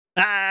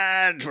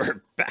And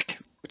we're back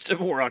with some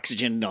more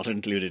oxygen not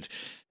included.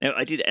 Now,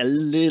 I did a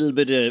little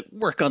bit of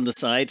work on the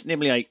side.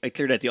 Namely, I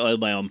cleared out the oil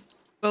biome.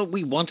 Well,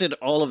 we wanted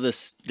all of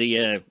this,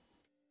 the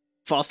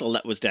fossil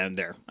that was down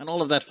there. And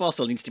all of that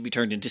fossil needs to be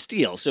turned into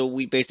steel. So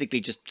we basically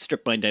just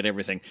strip mined out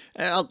everything.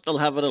 I'll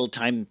have a little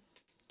time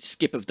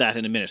skip of that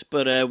in a minute.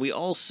 But we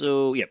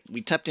also,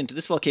 we tapped into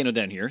this volcano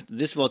down here.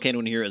 This volcano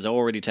in here is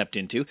already tapped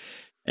into.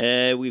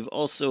 We've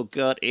also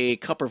got a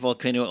copper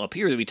volcano up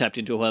here that we tapped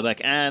into a while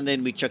back, and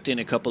then we chucked in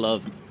a couple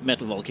of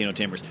metal volcano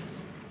tamers.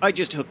 I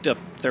just hooked up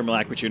thermal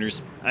aqua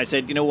tuners. I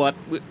said, you know what,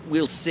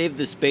 we'll save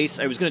the space.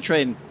 I was going to try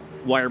and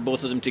wire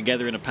both of them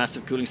together in a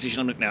passive cooling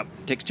station. I'm like, no,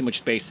 it takes too much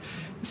space.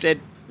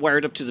 Instead,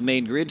 wired up to the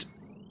main grid.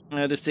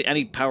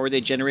 Any power they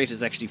generate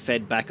is actually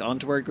fed back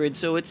onto our grid,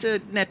 so it's a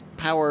net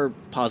power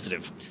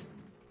positive.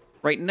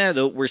 Right now,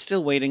 though, we're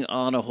still waiting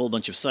on a whole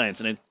bunch of science,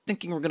 and I'm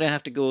thinking we're going to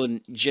have to go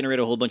and generate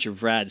a whole bunch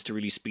of rads to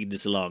really speed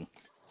this along.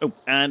 Oh,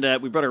 and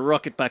we brought our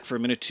rocket back for a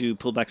minute to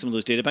pull back some of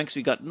those databanks.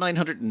 We got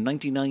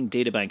 999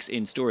 databanks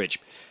in storage.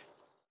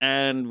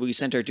 And we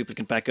sent our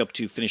duplicant back up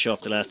to finish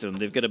off the last of them.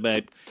 They've got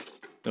about,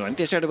 I think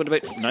they started with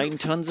about 9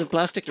 tons of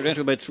plastic. They're down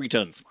to about 3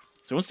 tons.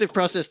 So once they've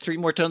processed 3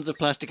 more tons of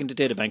plastic into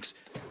databanks,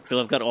 they'll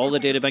have got all the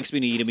databanks we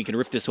need, and we can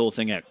rip this whole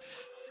thing out.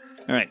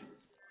 All right.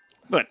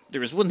 But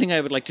there is one thing I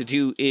would like to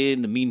do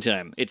in the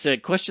meantime. It's a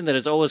question that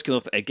has always come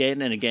up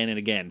again and again and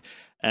again.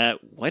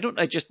 Why don't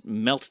I just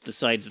melt the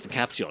sides of the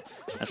capsule?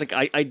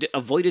 I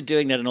avoided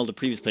doing that in all the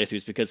previous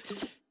playthroughs because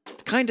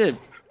it's kind of,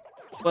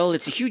 well,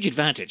 it's a huge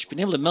advantage. Being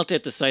able to melt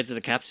out the sides of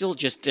the capsule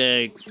just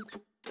kind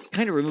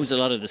of removes a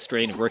lot of the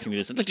strain of working with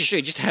this. I'd like to show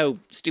you just how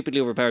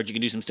stupidly overpowered you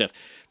can do some stuff.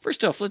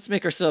 First off, let's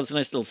make ourselves a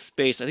nice little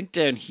space. I think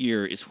down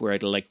here is where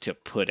I'd like to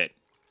put it.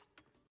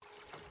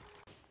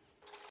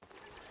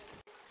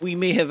 We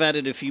may have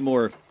added a few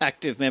more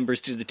active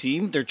members to the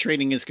team. Their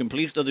training is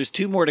complete, though there's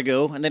 2 more to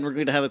go, and then we're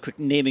going to have a quick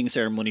naming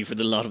ceremony for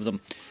the lot of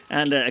them,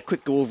 and a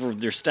quick go over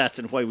their stats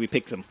and why we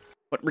picked them.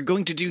 What we're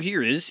going to do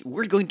here is,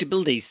 we're going to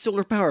build a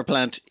solar power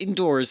plant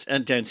indoors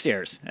and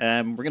downstairs.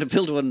 We're going to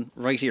build one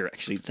right here.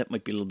 Actually, that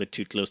might be a little bit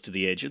too close to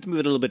the edge. Let's move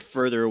it a little bit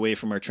further away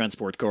from our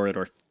transport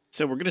corridor.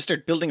 So we're going to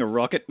start building a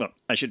rocket. Well,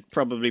 I should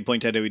probably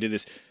point out how we did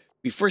this.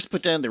 We first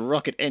put down the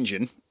rocket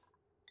engine,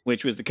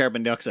 which was the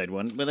carbon dioxide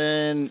one, but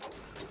then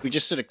we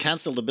just sort of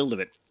cancelled the build of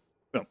it.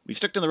 Well, we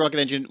stuck in the rocket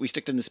engine, we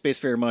stuck in the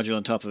Spacefarer module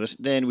on top of it,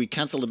 then we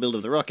cancel the build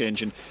of the rocket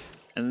engine,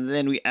 and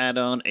then we add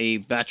on a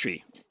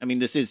battery. I mean,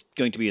 this is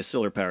going to be a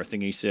solar power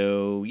thingy,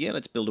 so yeah,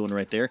 let's build one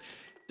right there.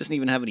 Doesn't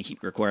even have any heat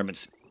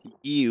requirements.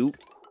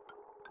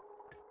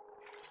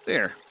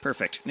 There,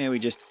 perfect. Now we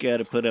just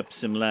gotta put up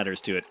some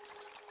ladders to it.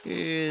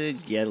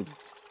 Yeah,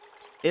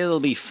 it'll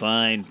be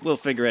fine. We'll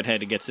figure out how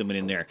to get someone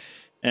in there.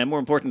 And more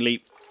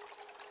importantly,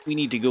 we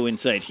need to go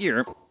inside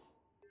here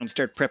and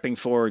start prepping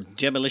for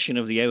demolition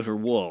of the outer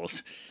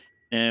walls.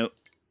 Now,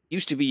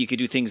 used to be you could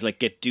do things like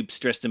get dupes,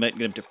 stress them out, and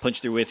get them to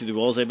punch their way through the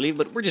walls, I believe,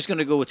 but we're just going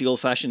to go with the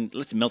old-fashioned,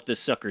 let's melt this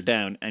sucker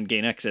down and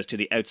gain access to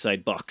the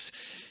outside box.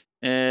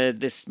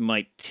 This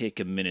might take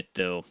a minute,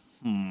 though.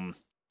 You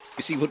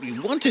see, what we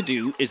want to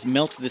do is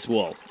melt this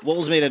wall.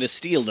 Wall's made out of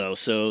steel, though,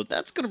 so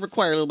that's going to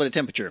require a little bit of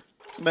temperature.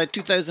 About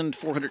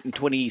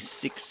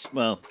 2,426,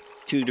 well,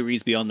 2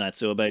 degrees beyond that,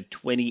 so about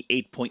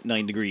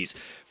 28.9 degrees.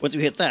 Once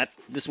we hit that,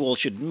 this wall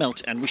should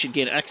melt, and we should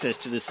gain access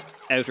to this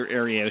outer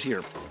area out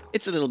here.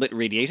 It's a little bit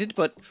radiated,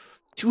 but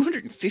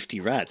 250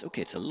 rads.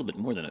 Okay, it's a little bit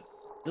more than a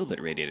little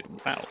bit radiated.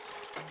 Wow.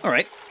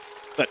 Alright,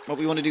 but what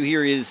we want to do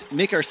here is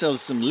make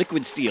ourselves some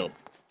liquid steel.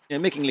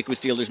 Making liquid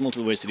steel, there's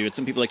multiple ways to do it.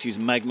 Some people like to use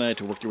magma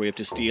to work their way up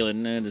to steel,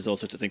 and there's all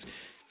sorts of things.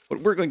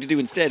 What we're going to do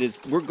instead is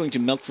we're going to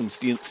melt some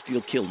steel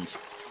kilns.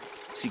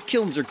 See,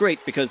 kilns are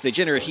great because they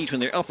generate heat when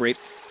they operate.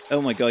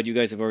 Oh my god, you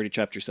guys have already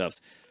trapped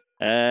yourselves.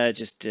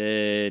 Just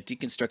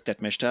deconstruct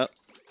that mesh tile,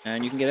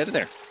 and you can get out of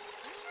there.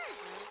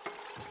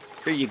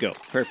 There you go.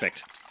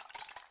 Perfect.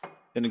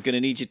 Then I'm going to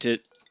need you to...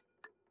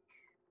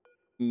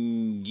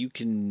 you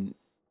can...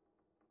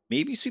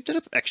 maybe sweep that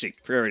up? Actually,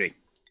 priority.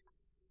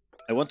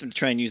 I want them to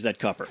try and use that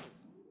copper.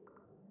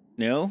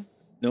 No?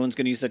 No one's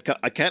going to use that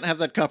copper. I can't have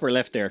that copper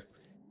left there.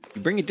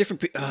 You bring a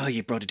different... oh,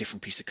 you brought a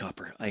different piece of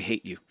copper. I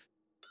hate you.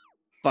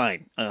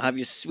 Fine. I'll have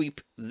you sweep.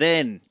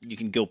 Then you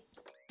can go...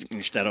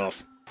 finish that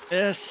off.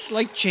 A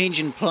slight change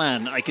in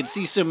plan. I could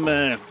see some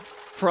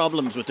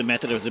problems with the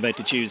method I was about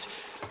to choose.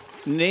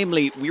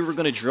 Namely, we were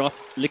going to drop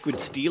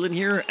liquid steel in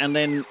here, and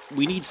then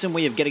we need some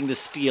way of getting the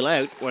steel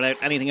out without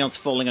anything else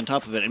falling on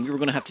top of it, and we were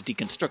going to have to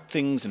deconstruct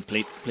things and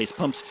place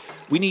pumps.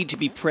 We need to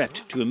be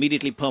prepped to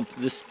immediately pump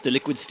the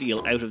liquid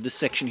steel out of this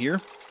section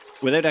here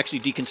without actually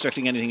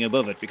deconstructing anything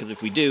above it, because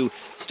if we do,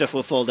 stuff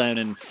will fall down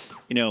and,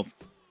 you know,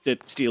 the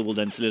steel will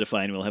then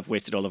solidify and we'll have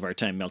wasted all of our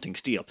time melting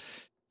steel.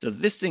 So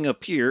this thing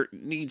up here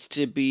needs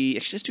to be...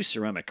 actually, let's do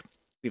ceramic.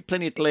 We have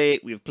plenty of clay,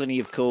 we have plenty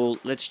of coal.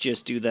 Let's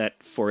just do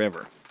that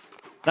forever.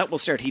 That will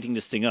start heating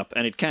this thing up,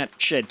 and it can't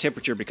shed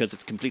temperature because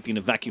it's completely in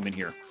a vacuum in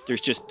here.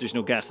 There's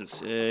no gases.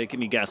 Give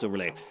me gas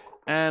overlay.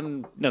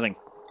 Nothing.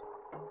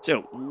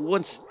 So,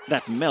 once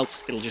that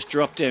melts, it'll just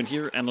drop down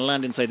here and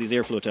land inside these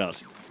airflow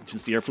tiles.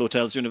 Since the airflow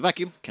tiles are in a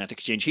vacuum, can't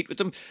exchange heat with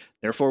them,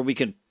 therefore we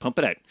can pump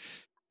it out.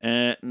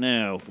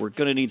 Now, we're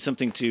going to need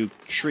something to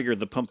trigger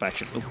the pump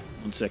action. Oh,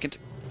 1 second.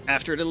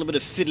 After a little bit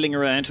of fiddling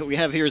around, what we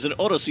have here is an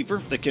auto sweeper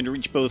that can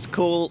reach both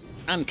coal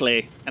and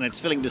clay, and it's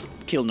filling this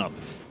kiln up.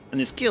 And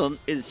this kiln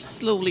is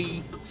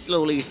slowly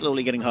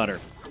getting hotter.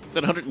 It's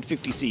at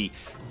 150C.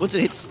 Once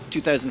it hits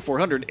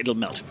 2,400, it'll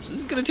melt. So this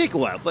is going to take a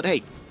while, but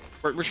hey,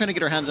 we're trying to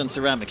get our hands on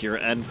ceramic here,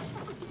 and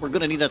we're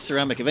going to need that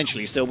ceramic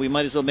eventually, so we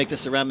might as well make the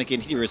ceramic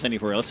in here as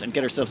anywhere else and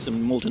get ourselves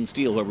some molten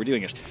steel while we're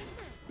doing it.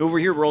 Over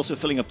here, we're also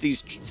filling up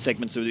these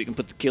segments so that we can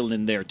put the kiln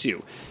in there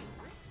too.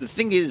 The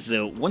thing is,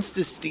 though, once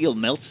this steel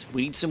melts,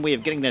 we need some way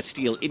of getting that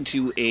steel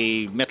into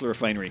a metal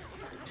refinery.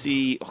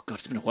 See, oh god,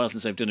 it's been a while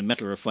since I've done a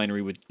metal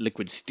refinery with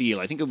liquid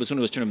steel. I think it was when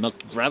I was trying to melt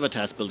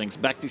gravitas buildings,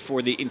 back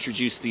before they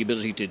introduced the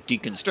ability to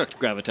deconstruct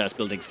gravitas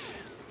buildings.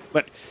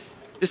 But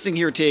this thing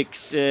here takes,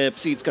 see,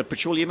 it's got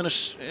petroleum in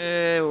it.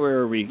 Where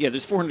are we? Yeah,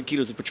 there's 400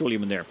 kilos of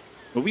petroleum in there.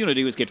 What we want to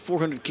do is get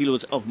 400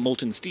 kilos of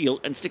molten steel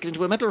and stick it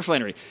into a metal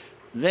refinery.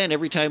 Then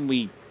every time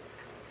we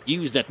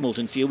use that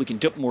molten steel, we can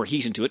dump more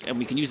heat into it, and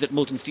we can use that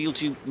molten steel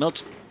to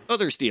melt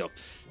other steel.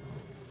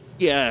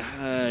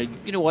 Yeah,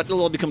 you know what?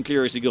 It'll all become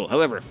clearer as we go.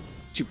 However,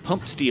 to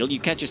pump steel, you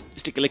can't just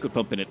stick a liquid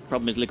pump in it.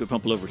 Problem is, liquid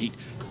pump will overheat.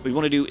 What we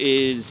want to do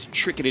is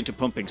trick it into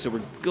pumping. So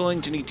we're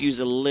going to need to use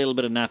a little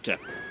bit of naphtha,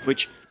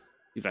 which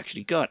we've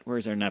actually got.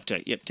 Where's our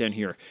naphtha? Yep, down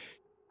here.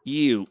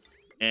 You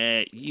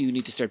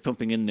need to start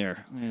pumping in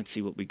there. Let's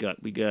see what we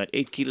got. We got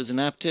 8 kilos of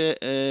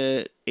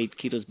naphtha, 8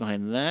 kilos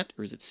behind that,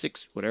 or is it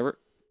 6? Whatever.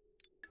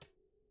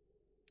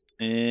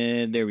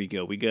 And there we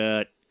go. We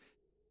got,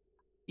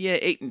 yeah,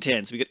 8 and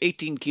 10. So we got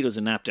 18 kilos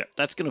of naphtha.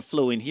 That's going to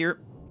flow in here.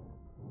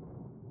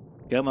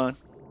 Come on.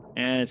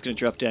 And it's going to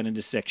drop down in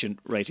this section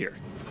right here.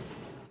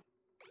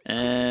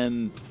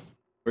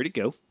 Where'd it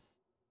go?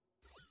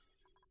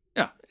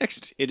 Yeah,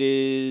 exit. It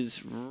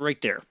is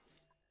right there.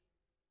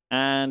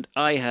 And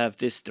I have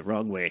this the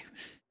wrong way.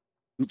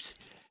 Oops.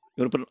 I'm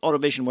going to put an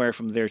automation wire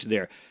from there to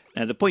there.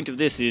 Now, the point of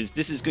this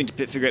is going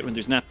to figure out when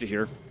there's naphtha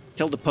here.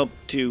 Tell the pump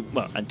to,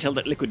 well, and tell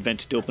that liquid vent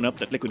to open up.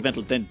 That liquid vent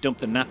will then dump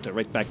the naphtha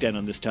right back down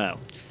on this tile.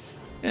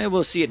 And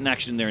we'll see it in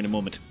action there in a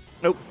moment.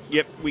 Nope.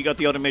 Yep, we got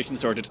the automation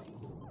sorted.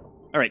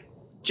 Alright,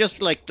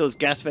 just like those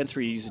gas vents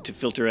where you use it to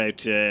filter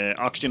out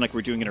oxygen like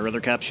we're doing in our other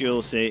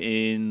capsule,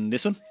 say in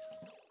this one.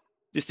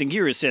 This thing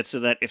here is set so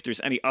that if there's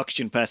any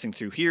oxygen passing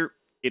through here,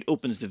 it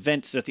opens the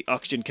vent so that the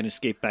oxygen can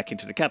escape back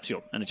into the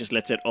capsule, and it just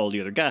lets out all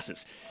the other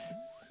gases.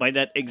 By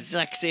that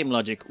exact same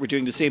logic, we're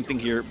doing the same thing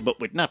here, but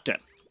with naphtha.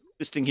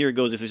 This thing here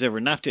goes, if there's ever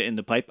naphtha in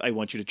the pipe, I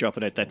want you to drop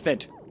it out that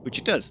vent, which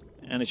it does.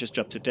 And it just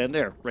drops it down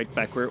there, right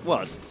back where it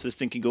was. So this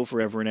thing can go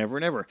forever and ever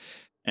and ever.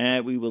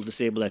 We will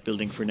disable that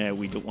building for now.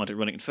 We don't want it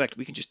running. In fact,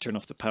 we can just turn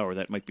off the power.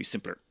 That might be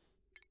simpler.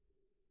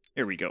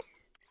 There we go.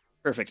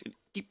 Perfect.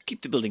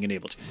 Keep the building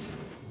enabled.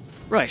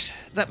 Right.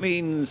 That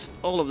means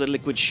all of the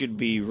liquid should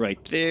be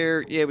right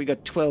there. Yeah, we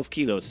got 12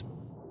 kilos.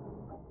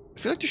 I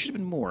feel like there should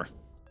have been more.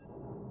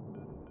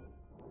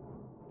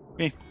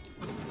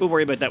 We'll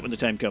worry about that when the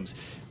time comes.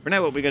 For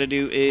now, what we gotta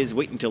do is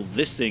wait until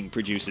this thing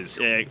produces,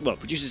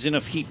 produces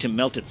enough heat to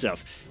melt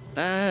itself.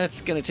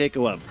 That's gonna take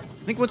a while.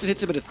 I think once it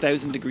hits about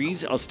 1,000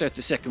 degrees, I'll start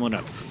the second one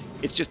up.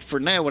 It's just, for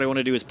now, what I want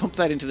to do is pump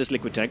that into this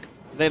liquid tank.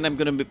 Then I'm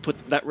gonna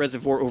put that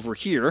reservoir over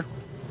here,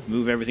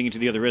 move everything into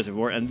the other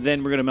reservoir, and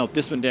then we're gonna melt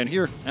this one down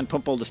here and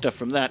pump all the stuff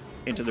from that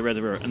into the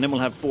reservoir. And then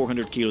we'll have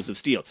 400 kilos of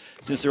steel.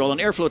 Since they're all on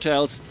airflow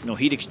tiles, no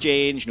heat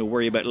exchange, no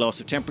worry about loss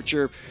of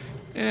temperature.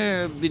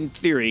 In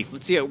theory.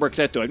 Let's see how it works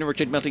out, though. I've never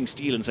tried melting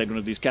steel inside one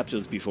of these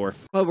capsules before.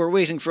 While we're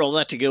waiting for all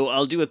that to go,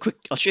 I'll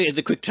show you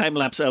the quick time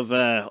lapse of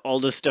all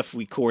the stuff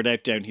we cored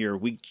out down here.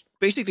 We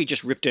basically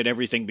just ripped out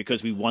everything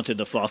because we wanted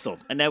the fossil.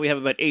 And now we have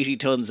about 80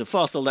 tons of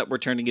fossil that we're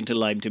turning into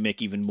lime to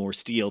make even more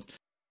steel.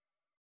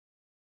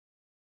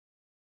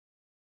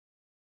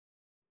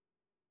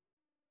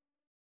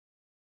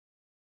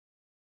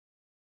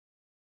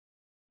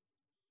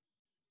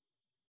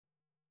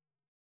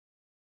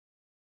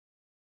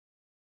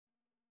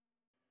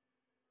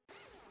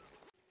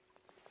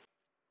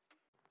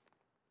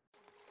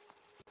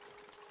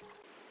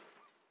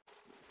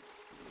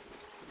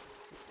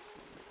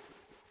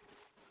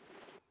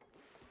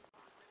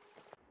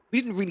 We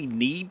didn't really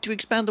need to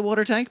expand the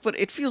water tank, but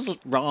it feels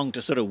wrong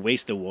to sort of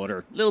waste the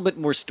water. A little bit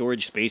more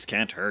storage space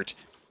can't hurt.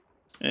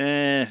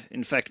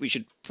 In fact, we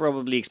should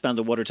probably expand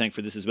the water tank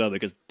for this as well,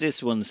 because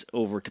this one's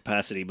over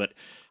capacity, but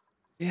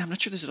yeah, I'm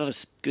not sure there's a lot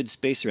of good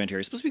space around here.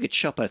 I suppose we could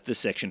chop out this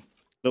section.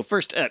 So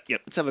first,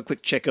 let's have a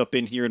quick check up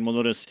in here, and we'll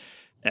notice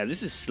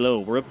this is slow.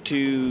 We're up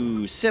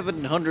to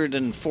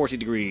 740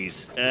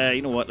 degrees.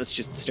 You know what? Let's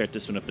just start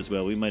this one up as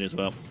well. We might as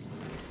well.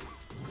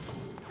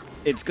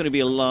 It's going to be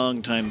a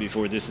long time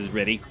before this is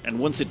ready, and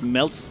once it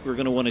melts, we're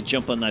going to want to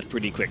jump on that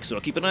pretty quick. So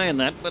I'll keep an eye on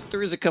that, but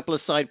there is a couple of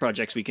side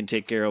projects we can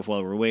take care of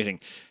while we're waiting.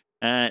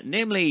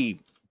 Namely,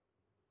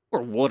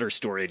 or water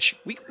storage.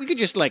 We could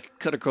just, like,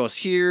 cut across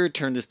here,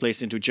 turn this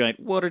place into a giant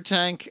water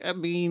tank. I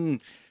mean,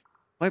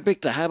 why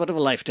break the habit of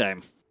a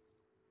lifetime?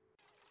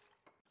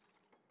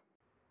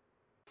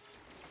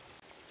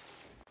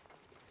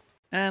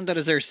 And that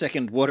is our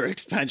second water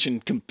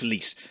expansion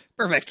complete.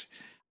 Perfect.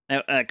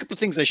 Now, a couple of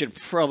things I should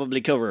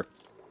probably cover.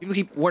 People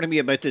keep warning me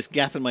about this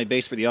gap in my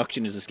base where the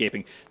oxygen is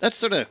escaping. That's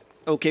sort of...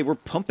 Okay, we're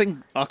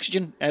pumping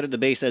oxygen out of the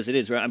base as it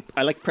is. Right?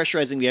 I like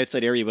pressurizing the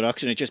outside area with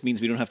oxygen. It just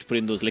means we don't have to put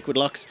in those liquid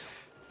locks.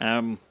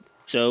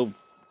 So,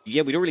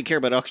 yeah, we don't really care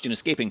about oxygen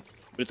escaping.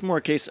 But it's more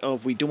a case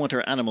of we don't want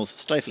our animals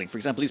stifling. For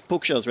example, these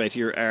poke shells right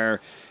here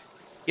are...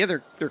 Yeah,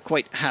 they're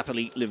quite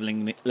happily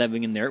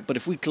living in there. But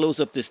if we close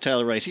up this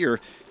tile right here,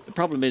 the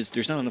problem is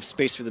there's not enough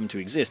space for them to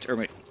exist. Or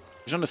there's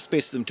not enough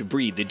space for them to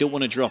breed. They don't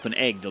want to drop an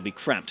egg. They'll be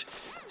cramped.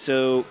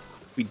 So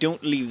we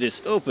don't leave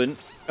this open.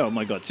 Oh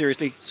my god,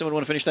 seriously? Someone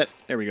want to finish that?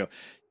 There we go.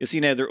 You'll see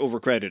now they're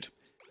overcrowded.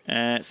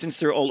 Since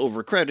they're all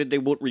overcrowded, they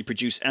won't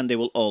reproduce and they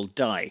will all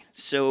die.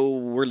 So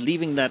we're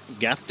leaving that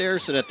gap there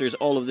so that there's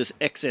all of this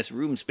excess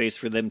room space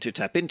for them to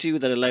tap into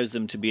that allows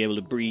them to be able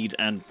to breed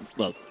and,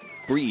 well,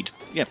 breed.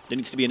 Yeah, there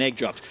needs to be an egg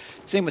dropped.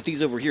 Same with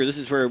these over here. This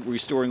is where we're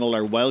storing all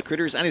our wild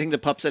critters. Anything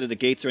that pops out of the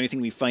gates or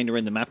anything we find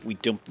around the map, we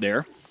dump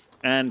there.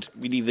 And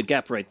we leave the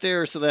gap right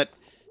there so that,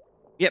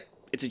 yep,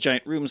 it's a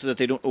giant room so that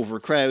they don't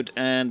overcrowd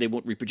and they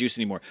won't reproduce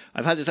anymore.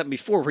 I've had this happen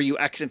before where you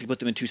accidentally put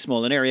them in too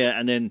small an area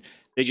and then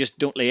they just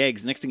don't lay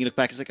eggs. The next thing you look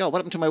back, it's like, oh, what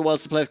happened to my wild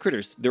supply of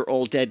critters? They're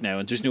all dead now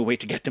and there's no way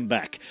to get them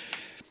back.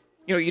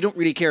 You know, you don't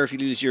really care if you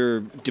lose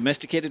your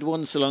domesticated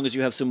ones so long as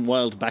you have some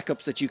wild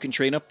backups that you can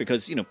train up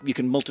because, you know, you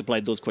can multiply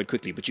those quite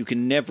quickly, but you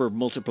can never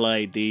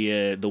multiply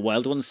the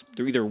wild ones.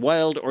 They're either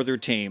wild or they're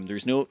tame.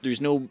 There's no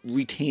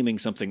retaming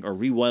something or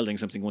rewilding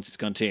something once it's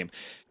gone tame.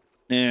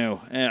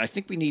 Now, I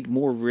think we need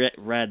more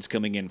rads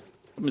coming in.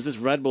 Because this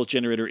radbolt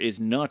generator is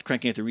not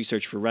cranking out the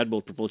research for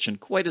radbolt propulsion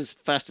quite as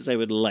fast as I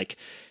would like.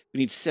 We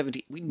need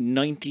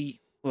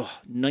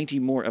 90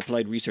 more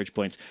applied research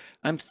points.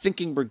 I'm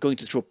thinking we're going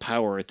to throw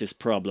power at this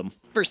problem.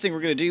 First thing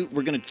we're going to do,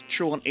 we're going to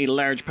throw on a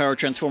large power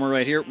transformer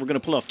right here. We're going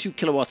to pull off 2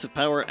 kilowatts of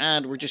power,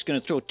 and we're just going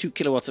to throw 2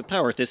 kilowatts of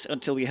power at this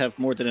until we have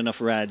more than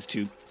enough rads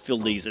to fill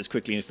these as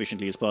quickly and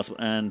efficiently as possible.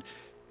 And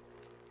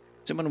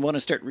someone want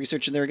to start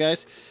researching there,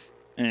 guys?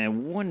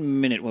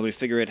 1 minute while we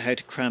figure out how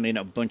to cram in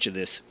a bunch of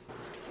this.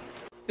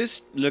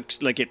 This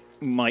looks like it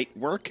might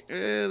work.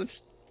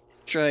 Let's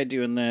try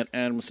doing that,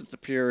 and we'll set the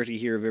priority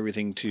here of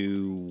everything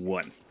to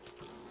 1.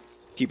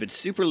 Keep it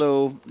super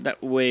low,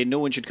 that way no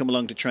one should come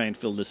along to try and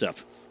fill this up.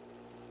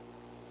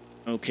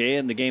 Okay,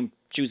 and the game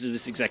chooses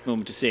this exact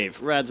moment to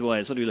save.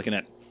 Rads-wise, what are we looking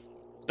at?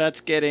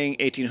 That's getting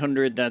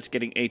 1800, that's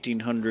getting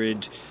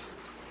 1800.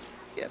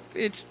 Yep,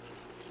 it's...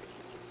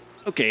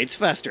 Okay, it's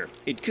faster.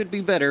 It could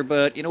be better,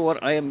 but you know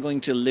what? I am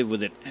going to live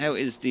with it. How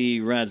is the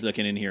rads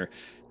looking in here?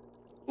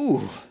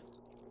 Ooh,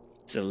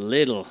 it's a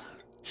little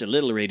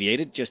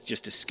radiated, just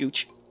a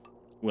scooch.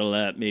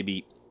 We'll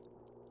maybe,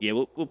 yeah,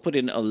 we'll put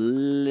in a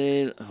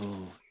little.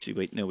 Oh, gee,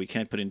 wait, no, we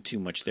can't put in too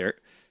much there.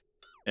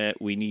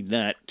 We need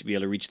that to be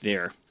able to reach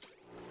there.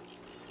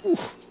 Ooh,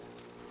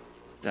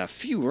 a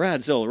few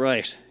rads, all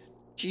right.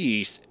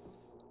 Jeez,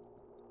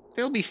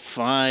 they'll be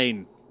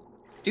fine.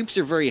 Dupes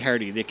are very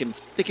hardy. They can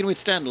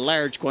withstand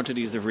large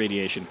quantities of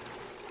radiation.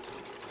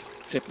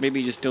 Except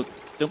maybe just don't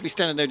be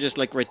standing there just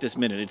like right this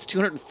minute. It's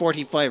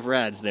 245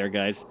 rads there,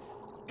 guys.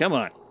 Come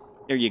on.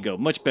 There you go.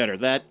 Much better.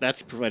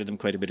 That's provided them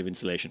quite a bit of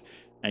insulation.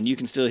 And you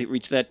can still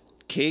reach that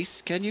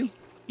case, can you?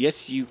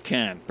 Yes, you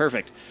can.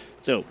 Perfect.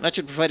 So that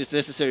should provide us the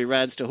necessary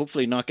rads to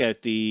hopefully knock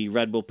out the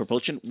radbolt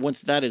propulsion.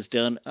 Once that is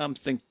done, I'm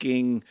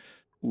thinking...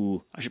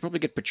 Ooh, I should probably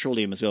get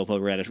petroleum as well while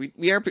we're at it.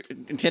 We are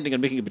intending on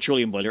making a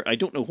petroleum boiler. I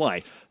don't know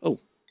why. Oh.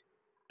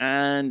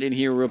 And in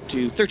here we're up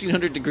to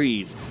 1300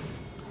 degrees.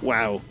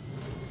 Wow.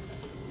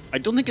 I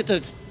don't think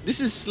that's... This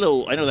is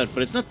slow, I know that,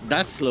 but it's not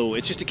that slow.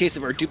 It's just a case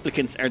of our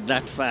duplicants are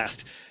that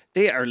fast.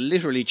 They are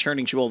literally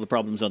churning through all the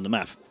problems on the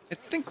map. I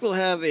think we'll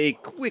have a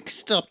quick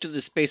stop to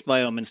the space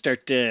biome and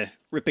start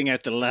ripping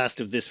out the last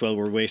of this while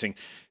we're waiting.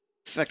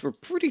 In fact, we're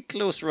pretty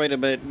close right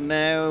about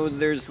now.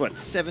 There's, what,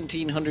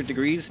 1700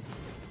 degrees?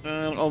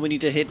 All we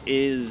need to hit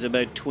is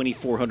about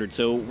 2400,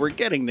 so we're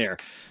getting there.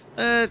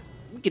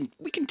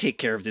 We can take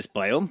care of this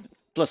biome.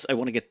 Plus, I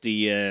want to get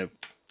the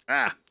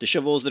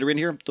shovels that are in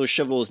here. Those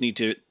shovels need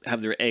to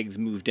have their eggs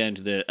moved down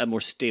to a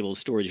more stable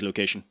storage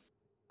location.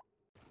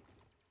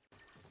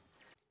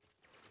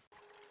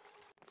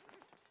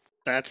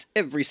 That's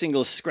every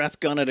single scrap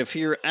gone out of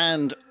here,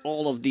 and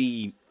all of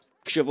the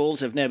shovels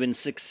have now been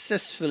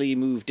successfully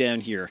moved down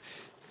here.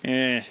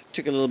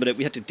 Took a little bit.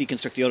 We had to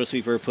deconstruct the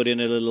autosweeper, put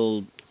in a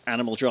little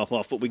animal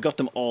drop-off, but we got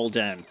them all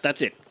down.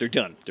 That's it. They're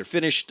done. They're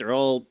finished. They're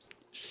all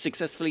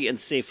successfully and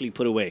safely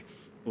put away.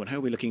 Oh, and how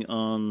are we looking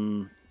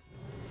on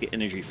the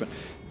energy front?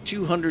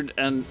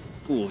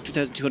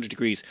 2200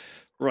 degrees.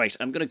 Right,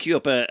 I'm going to queue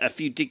up a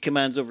few dig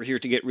commands over here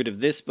to get rid of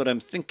this, but I'm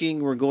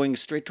thinking we're going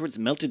straight towards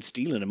melted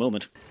steel in a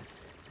moment.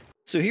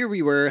 So here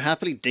we were,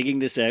 happily digging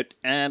this out,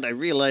 and I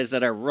realized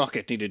that our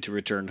rocket needed to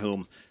return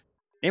home.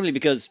 Namely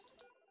because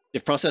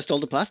they've processed all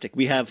the plastic.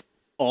 We have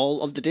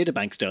all of the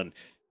databanks done.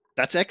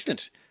 That's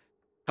excellent.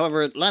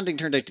 However, landing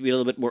turned out to be a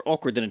little bit more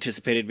awkward than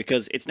anticipated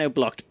because it's now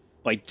blocked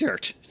by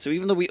dirt. So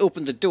even though we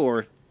opened the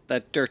door,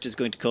 that dirt is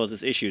going to cause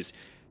us issues.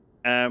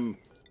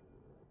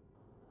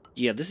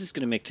 Yeah, this is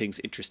going to make things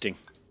interesting.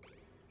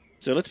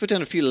 So let's put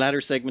down a few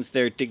ladder segments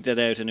there, dig that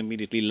out, and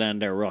immediately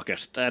land our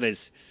rocket. That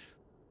is...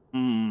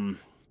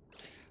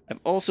 I've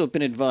also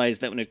been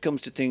advised that when it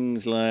comes to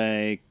things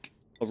like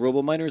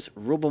robo-miners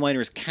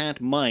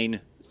can't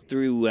mine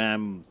through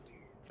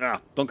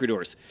bunker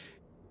doors.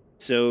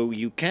 So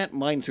you can't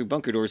mine through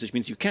bunker doors, which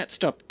means you can't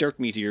stop dirt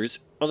meteors.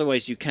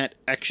 Otherwise, you can't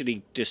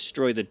actually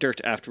destroy the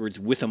dirt afterwards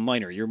with a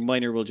miner. Your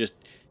miner will just...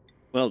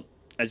 Well,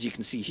 as you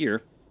can see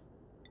here,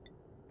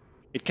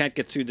 it can't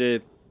get through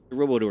the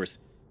robo doors.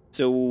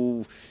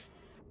 So,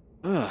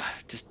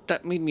 does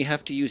that mean we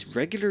have to use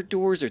regular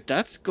doors, or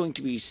that's going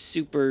to be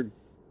super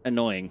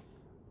annoying?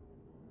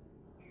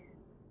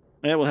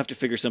 Yeah, we'll have to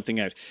figure something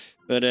out.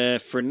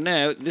 But for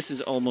now, this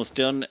is almost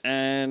done,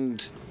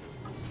 and...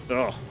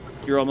 Oh,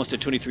 you're almost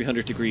at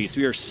 2300 degrees.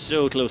 We are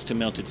so close to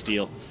melted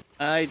steel.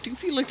 I do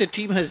feel like the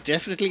team has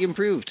definitely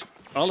improved.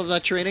 All of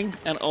that training,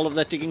 and all of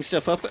that digging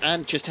stuff up,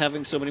 and just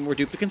having so many more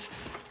duplicants.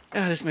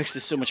 This makes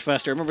this so much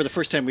faster. I remember the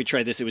first time we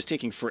tried this, it was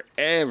taking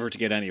forever to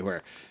get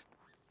anywhere.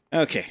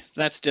 Okay,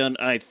 that's done.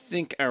 I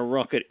think our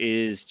rocket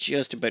is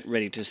just about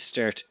ready to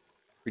start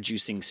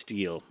producing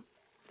steel.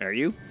 Are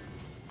you?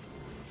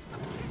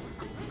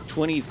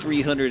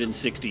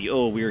 2360.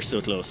 Oh, we are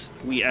so close.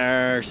 We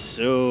are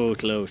so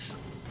close.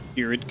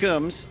 Here it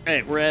comes.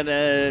 Alright, we're at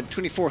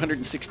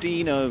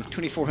 2416 of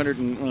 2400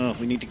 and... Oh,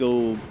 we need to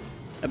go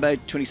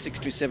about 26,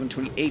 27,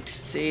 28,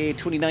 say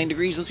 29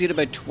 degrees. Once we hit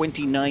about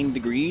 29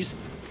 degrees,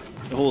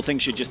 the whole thing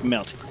should just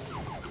melt.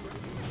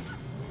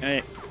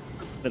 Alright,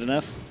 is that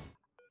enough?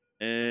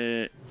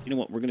 You know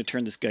what, we're going to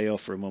turn this guy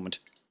off for a moment.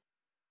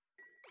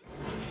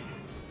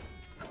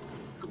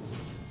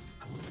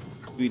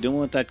 We don't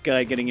want that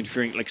guy getting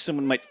interfering, like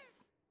someone might...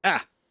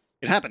 Ah!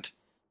 It happened!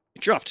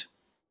 It dropped!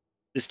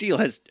 The steel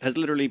has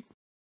literally...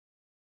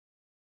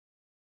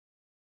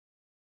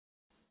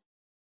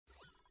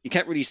 You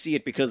can't really see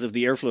it because of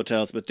the airflow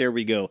tiles, but there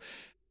we go.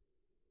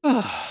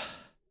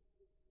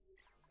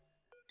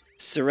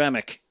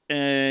 Ceramic.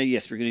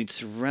 Yes, we're going to need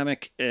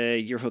ceramic.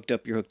 You're hooked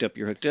up, you're hooked up,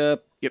 you're hooked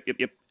up.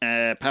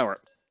 Yep. Power.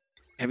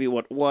 Heavy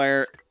watt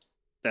wire.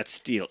 That's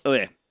steel.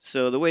 Okay,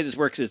 so the way this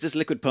works is this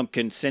liquid pump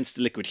can sense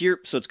the liquid here,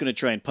 so it's going to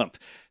try and pump.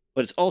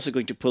 But it's also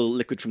going to pull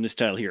liquid from this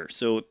tile here.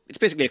 So it's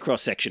basically a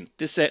cross-section.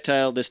 This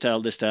tile, this tile,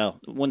 this tile,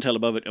 one tile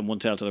above it, and one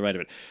tile to the right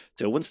of it.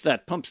 So once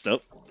that pumps, though,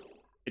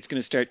 it's going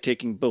to start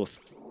taking both.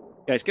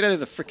 Guys, get out of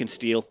the frickin'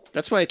 steel.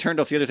 That's why I turned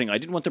off the other thing. I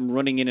didn't want them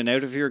running in and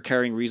out of here,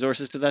 carrying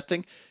resources to that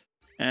thing.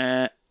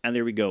 And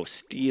there we go.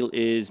 Steel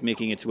is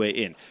making its way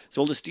in.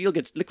 So all the steel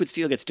liquid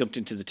steel gets dumped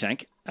into the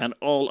tank, and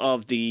all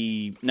of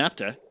the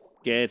naphtha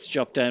gets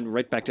dropped down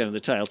right back down to the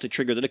tile to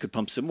trigger the liquid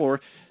pump some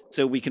more,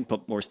 so we can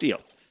pump more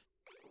steel.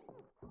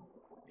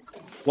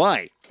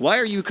 Why? Why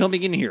are you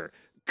coming in here?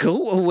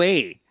 Go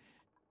away.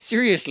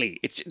 Seriously.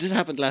 This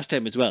happened last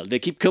time as well. They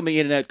keep coming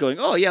in and out going,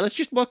 oh yeah, let's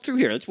just walk through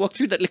here. Let's walk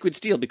through that liquid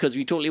steel because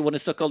we totally want to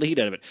suck all the heat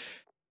out of it.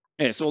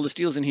 Yeah, so all the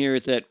steel's in here.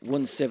 It's at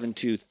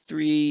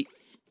 1723.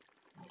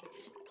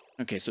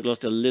 Okay, so it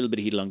lost a little bit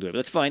of heat along the way, but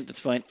that's fine, that's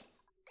fine.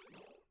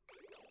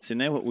 So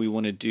now what we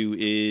want to do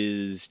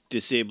is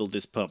disable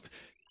this pump.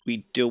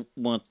 We don't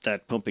want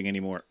that pumping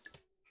anymore.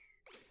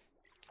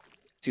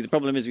 See, the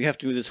problem is we have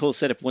to move this whole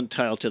setup one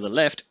tile to the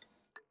left,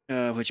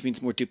 which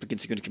means more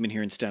duplicants are going to come in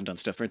here and stand on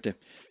stuff, aren't they?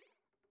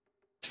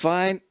 It's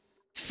fine,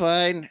 it's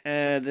fine.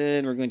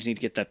 Then we're going to need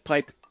to get that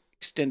pipe,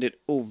 extend it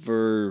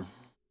over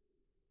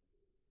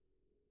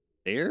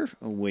there.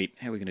 Oh wait,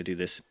 how are we going to do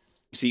this?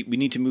 See, we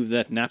need to move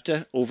that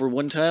naphtha over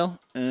one tile.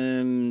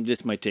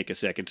 This might take a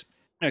second.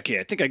 Okay,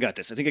 I think I got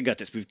this.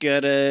 We've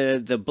got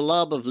the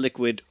blob of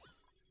liquid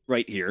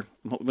right here.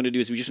 What we're going to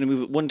do is we're just going to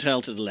move it one tile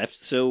to the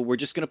left, so we're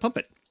just going to pump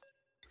it.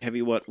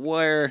 Heavy watt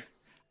wire.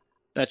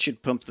 That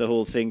should pump the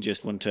whole thing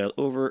just one tile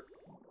over.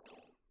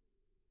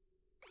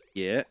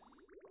 Yeah.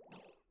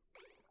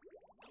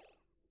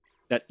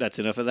 That's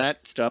enough of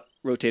that. Stop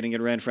rotating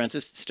it around,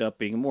 Francis. Stop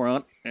being a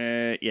moron.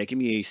 Yeah, give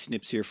me a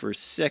snips here for a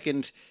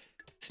second.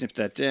 Snip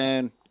that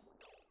down.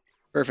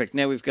 Perfect.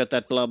 Now we've got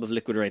that blob of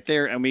liquid right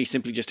there, and we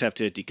simply just have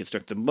to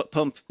deconstruct the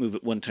pump, move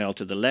it one tile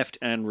to the left,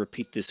 and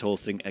repeat this whole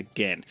thing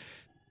again.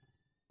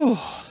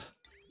 Oh,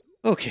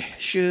 okay.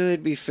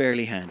 Should be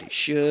fairly handy.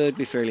 Should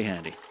be fairly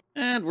handy.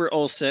 And we're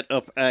all set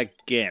up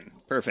again.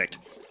 Perfect.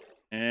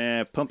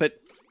 Pump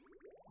it.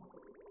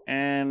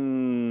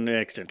 And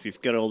excellent.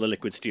 We've got all the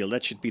liquid steel.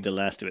 That should be the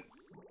last of it.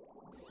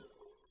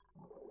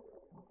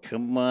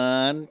 Come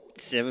on.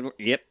 7 more.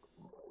 Yep.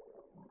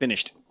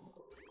 Finished.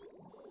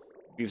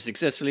 We've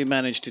successfully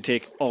managed to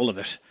take all of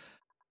it.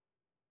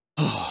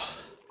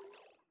 Oh.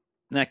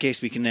 In that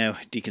case, we can now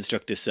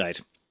deconstruct this side.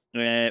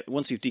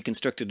 Once we've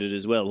deconstructed it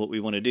as well, what we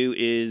want to do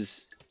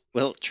is,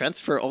 well,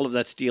 transfer all of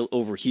that steel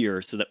over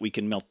here so that we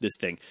can melt this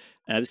thing.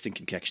 This thing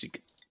can actually...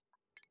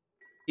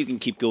 You can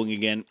keep going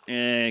again.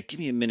 Give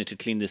me a minute to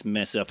clean this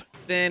mess up.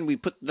 Then we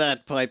put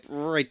that pipe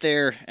right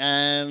there,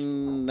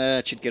 and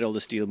that should get all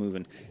the steel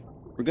moving.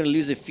 We're going to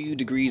lose a few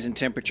degrees in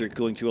temperature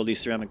going through all these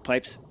ceramic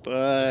pipes,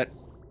 but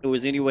it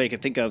was the only way I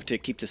could think of to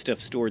keep the stuff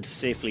stored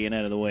safely and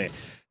out of the way.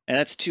 And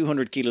that's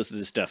 200 kilos of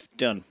this stuff.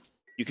 Done.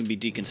 You can be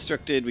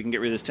deconstructed. We can get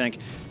rid of this tank.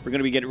 We're going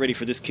to be getting ready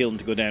for this kiln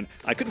to go down.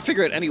 I couldn't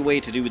figure out any way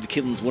to do with the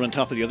kilns one on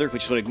top of the other,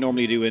 which is what I'd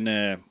normally do in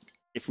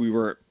if we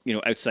were, you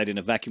know, outside in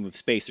a vacuum of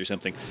space or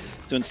something.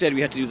 So instead we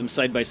had to do them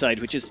side by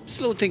side, which has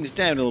slowed things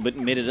down a little bit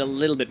and made it a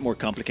little bit more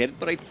complicated,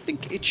 but I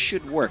think it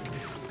should work.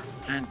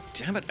 And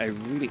damn it, I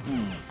really...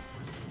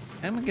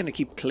 Am I going to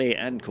keep clay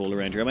and coal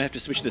around here? I might have to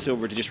switch this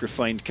over to just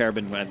refined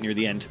carbon near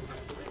the end.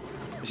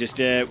 It's just,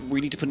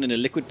 we need to put in a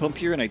liquid pump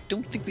here, and I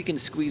don't think we can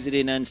squeeze it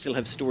in and still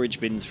have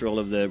storage bins for all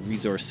of the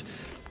resource.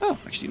 Oh,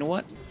 actually, you know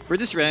what? For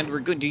this round,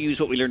 we're going to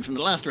use what we learned from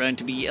the last round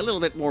to be a little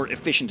bit more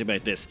efficient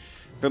about this.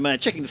 From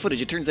checking the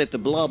footage, it turns out the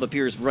blob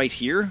appears right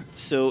here,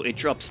 so it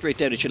drops straight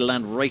down. It should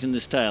land right in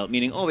this tile,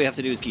 meaning all we have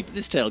to do is keep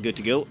this tile good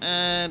to go,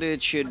 and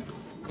it should...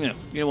 You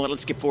know what?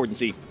 Let's skip forward and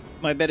see.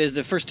 My bet is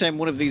the first time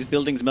one of these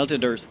buildings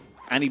melted, or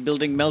any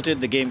building melted,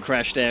 the game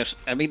crashed out.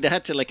 I mean, they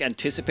had to, like,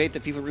 anticipate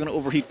that people were going to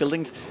overheat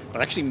buildings,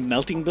 but actually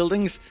melting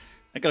buildings?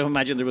 I gotta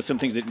imagine there was some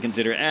things they didn't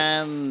consider.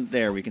 And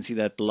there, we can see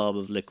that blob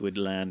of liquid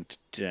land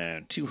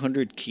down.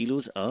 200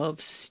 kilos of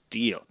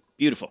steel.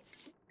 Beautiful.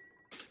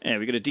 And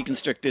we're going to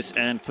deconstruct this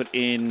and put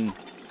in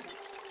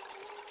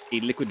a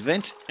liquid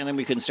vent, and then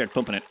we can start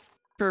pumping it.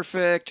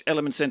 Perfect.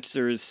 Element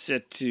sensor is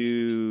set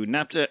to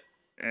naphtha.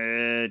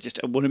 I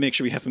want to make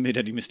sure we haven't made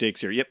any mistakes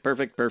here. Yep,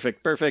 perfect,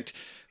 perfect, perfect.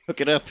 Hook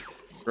it up.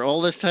 For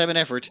all this time and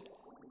effort.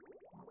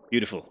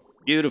 Beautiful.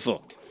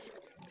 Beautiful.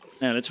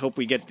 Now, let's hope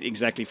we get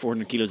exactly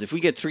 400 kilos. If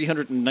we get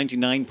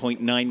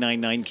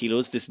 399.999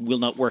 kilos, this will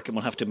not work and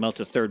we'll have to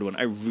melt a third one.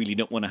 I really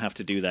don't want to have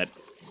to do that.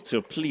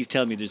 So please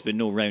tell me there's been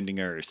no rounding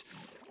errors.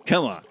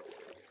 Come on.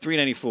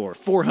 394.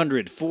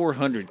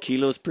 400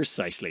 kilos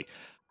precisely.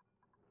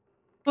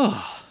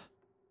 Oh.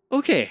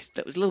 Okay.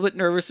 That was a little bit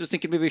nervous. I was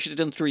thinking maybe I should have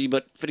done 3,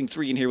 but fitting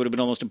 3 in here would have been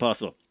almost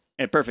impossible.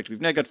 Perfect. We've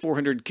now got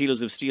 400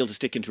 kilos of steel to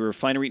stick into a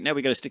refinery. Now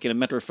we got to stick in a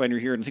metal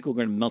refinery here, and I think we're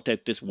going to melt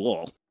out this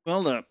wall.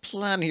 Well, the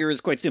plan here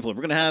is quite simple.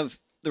 We're going to have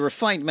the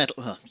refined metal,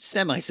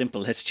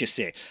 semi-simple, let's just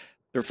say.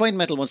 The refined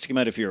metal wants to come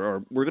out of here,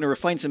 or we're going to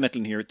refine some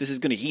metal in here. This is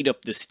going to heat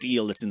up the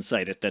steel that's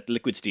inside it, that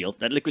liquid steel.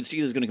 That liquid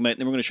steel is going to come out,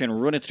 and then we're going to try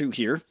and run it through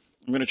here.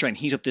 I'm going to try and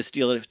heat up this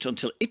steel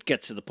until it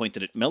gets to the point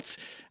that it melts.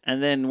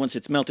 And then once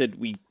it's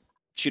melted, we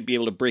should be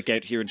able to break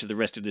out here into the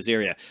rest of this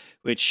area,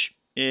 which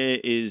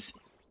is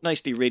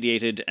nicely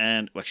radiated,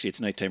 and well, actually it's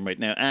nighttime right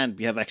now, and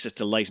we have access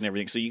to light and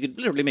everything, so you could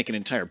literally make an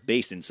entire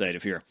base inside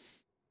of here.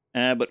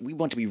 But we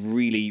want to be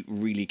really,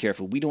 really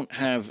careful. We don't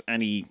have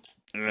any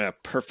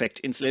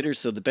perfect insulators,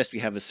 so the best we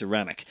have is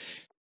ceramic.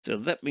 So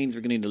that means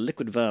we're going to need a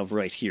liquid valve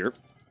right here. We're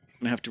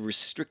going to have to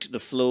restrict the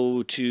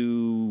flow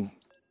to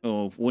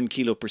 1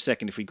 kilo per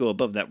second. If we go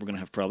above that, we're going to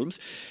have problems.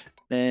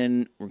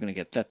 Then we're going to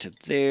get that to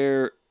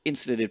there.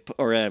 Insulated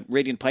or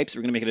radiant pipes,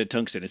 we're going to make it a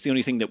tungsten. It's the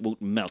only thing that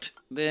won't melt.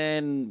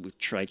 Then we'll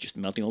try just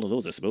melting all of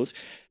those, I suppose.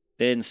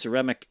 Then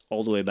ceramic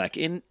all the way back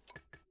in.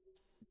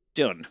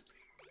 Done.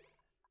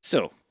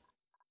 So,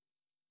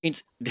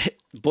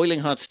 boiling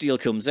hot steel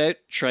comes out,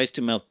 tries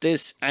to melt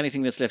this.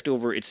 Anything that's left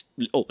over, it's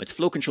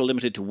flow control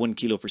limited to 1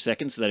 kilo per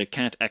second so that it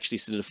can't actually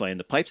solidify in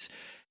the pipes.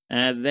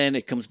 And then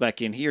it comes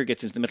back in here,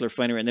 gets into the metal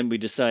refiner, and then we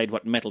decide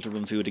what metal to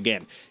run through it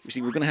again. You see,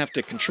 we're going to have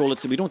to control it,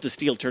 so we don't want the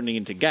steel turning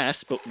into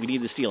gas, but we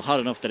need the steel hot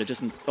enough that it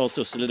doesn't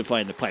also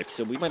solidify in the pipe.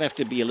 So we might have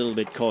to be a little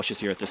bit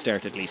cautious here at the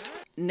start, at least.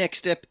 Next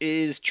step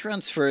is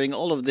transferring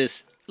all of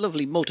this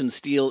lovely molten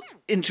steel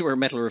into our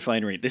metal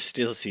refinery. This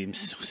still seems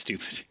so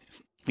stupid.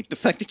 Like, the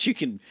fact that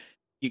you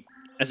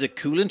as a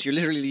coolant, you're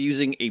literally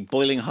using a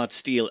boiling hot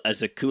steel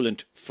as a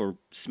coolant for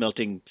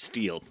smelting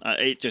steel.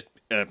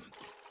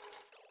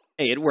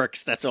 Hey, it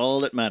works. That's all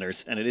that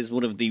matters. And it is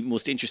one of the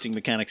most interesting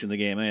mechanics in the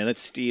game. That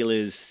steel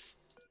is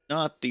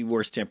not the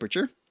worst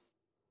temperature.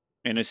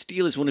 And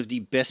steel is one of the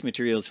best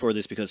materials for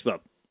this because,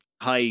 well,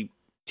 high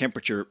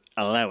temperature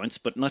allowance,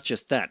 but not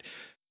just that.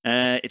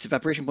 Its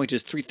evaporation point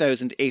is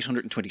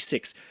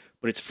 3,826,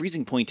 but its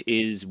freezing point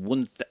is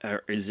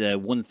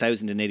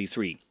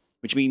 1,083,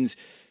 which means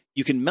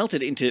you can melt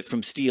it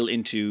from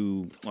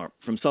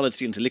solid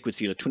steel into liquid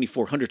steel at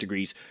 2,400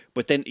 degrees,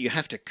 but then you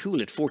have to cool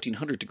it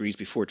 1,400 degrees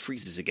before it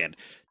freezes again.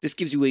 This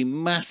gives you a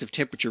massive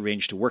temperature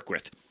range to work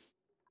with.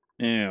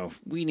 Now,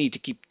 we need to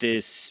keep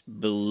this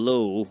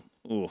below...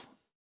 we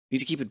need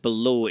to keep it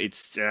below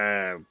its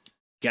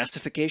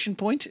gasification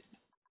point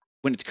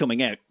when it's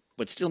coming out,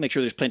 but still make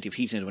sure there's plenty of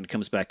heat in it when it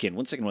comes back in.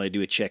 1 second while I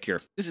do a check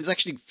here. This is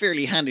actually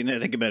fairly handy now that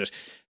I think about it.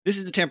 This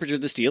is the temperature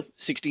of the steel,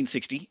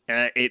 1660.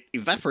 It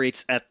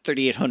evaporates at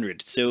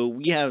 3800, so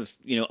we have,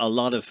 a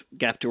lot of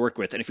gap to work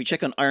with. And if we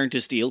check on iron to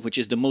steel, which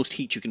is the most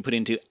heat you can put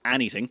into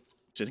anything,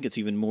 so I think it's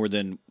even more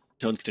than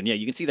tungsten. Yeah,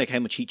 you can see like how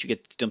much heat you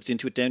get dumped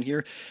into it down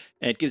here.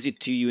 It gives it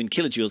to you in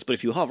kilojoules, but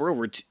if you hover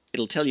over it,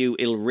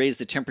 it'll raise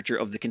the temperature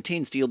of the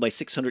contained steel by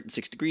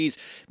 606 degrees,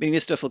 meaning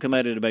this stuff will come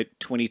out at about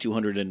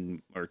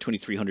 2200 or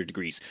 2300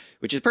 degrees,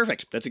 which is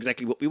perfect. That's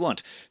exactly what we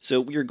want.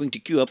 So we are going to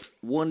queue up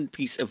one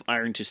piece of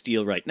iron to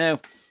steel right now.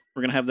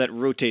 We're going to have that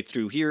rotate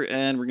through here,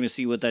 and we're going to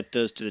see what that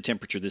does to the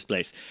temperature of this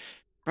place.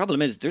 Problem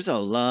is, there's a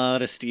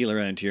lot of steel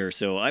around here,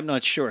 so I'm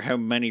not sure how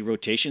many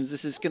rotations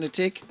this is going to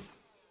take.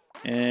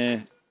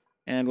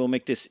 And we'll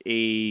make this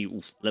a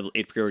level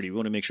 8 priority. We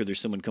want to make sure there's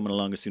someone coming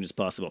along as soon as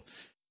possible.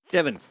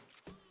 Devin.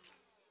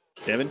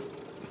 Devin?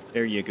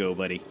 There you go,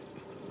 buddy.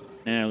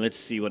 Now, let's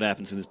see what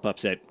happens when this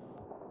pops out.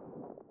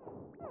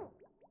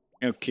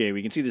 Okay,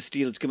 we can see the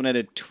steel. It's coming out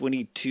at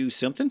 22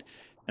 something.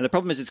 And the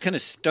problem is it's kind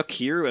of stuck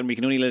here, and we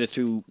can only let it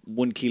through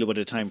 1 kilo at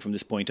a time from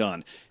this point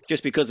on.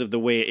 Just because of the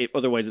way it...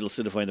 Otherwise, it'll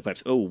solidify in the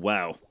pipes. Oh,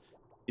 wow.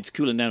 It's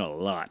cooling down a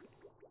lot.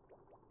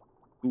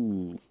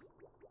 Ooh.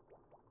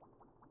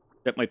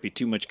 That might be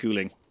too much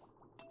cooling.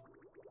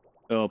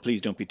 Oh,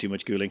 please don't be too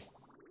much cooling.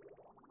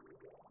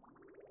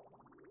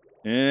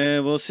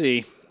 We'll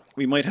see.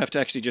 We might have to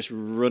actually just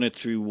run it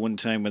through one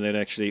time without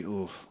actually...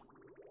 Ooh.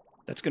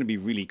 That's going to be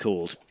really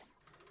cold.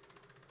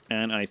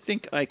 And I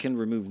think I can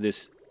remove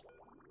this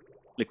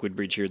liquid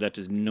bridge here. That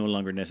is no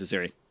longer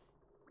necessary.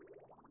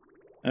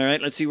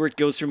 Alright, let's see where it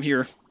goes from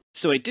here.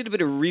 So I did a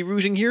bit of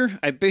rerouting here.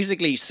 I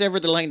basically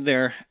severed the line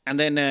there, and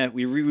then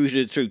we rerouted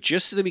it through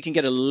just so that we can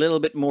get a little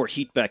bit more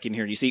heat back in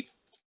here. You see,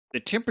 the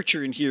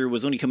temperature in here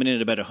was only coming in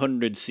at about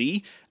 100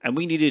 C, and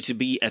we needed it to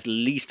be at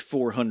least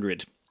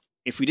 400.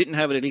 If we didn't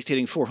have it at least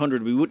hitting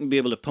 400, we wouldn't be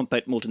able to pump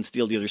out molten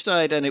steel the other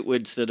side, and it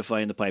would solidify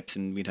in the pipes,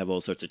 and we'd have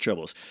all sorts of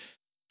troubles.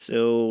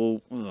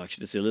 So, well,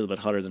 actually, that's a little bit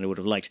hotter than I would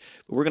have liked.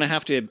 But we're going to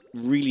have to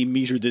really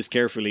meter this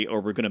carefully,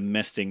 or we're going to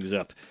mess things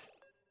up.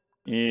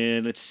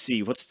 Let's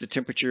see, what's the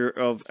temperature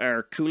of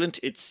our coolant?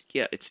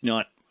 It's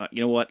not. You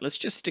know what? Let's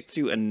just stick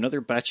through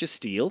another batch of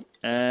steel.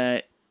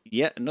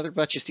 Yeah, another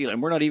batch of steel.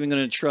 And we're not even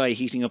going to try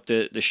heating up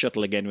the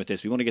shuttle again with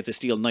this. We want to get the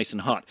steel nice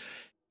and hot.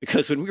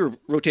 Because when we were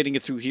rotating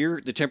it through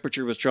here, the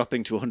temperature was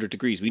dropping to 100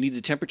 degrees. We need the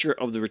temperature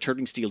of the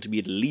returning steel to be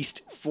at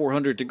least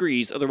 400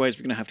 degrees. Otherwise,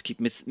 we're going to have to keep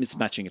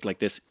mismatching it like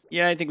this.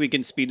 Yeah, I think we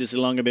can speed this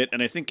along a bit.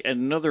 And I think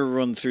another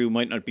run through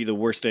might not be the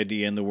worst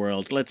idea in the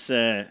world. Let's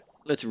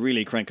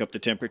really crank up the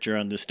temperature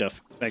on this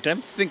stuff. In fact,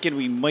 I'm thinking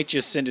we might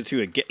just send it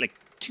through get like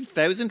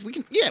 2,000. We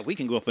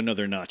can go up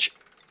another notch.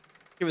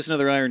 Give us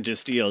another iron to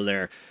steel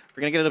there.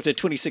 We're going to get it up to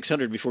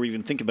 2,600 before we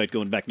even think about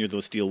going back near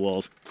those steel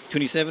walls.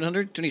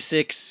 2,700?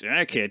 26.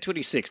 Okay,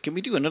 26. Can we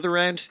do another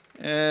round?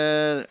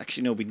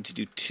 Actually, no, we need to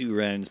do 2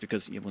 rounds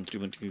because, yeah, 1 through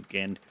 1 through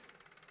again.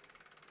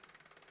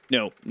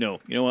 No. You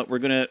know what? We're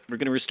gonna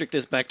restrict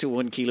this back to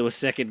 1 kilo a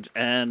second,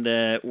 and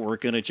we're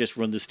gonna just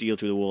run the steel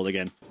through the wall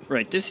again.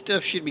 Right, this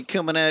stuff should be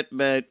coming out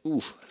about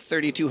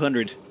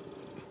 3,200.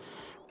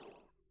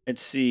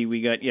 Let's see,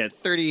 we got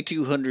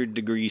 3,200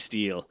 degree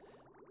steel.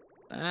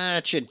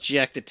 That should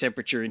jack the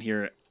temperature in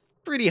here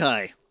pretty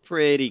high,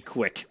 pretty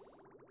quick.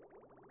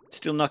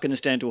 Still knocking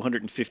this down to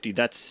 150.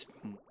 That's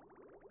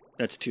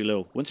too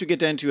low. Once we get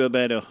down to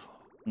about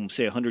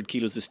say 100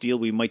 kilos of steel,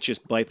 we might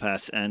just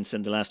bypass and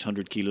send the last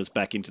 100 kilos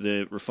back into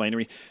the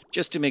refinery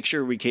just to make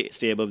sure we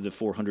stay above the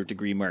 400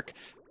 degree mark.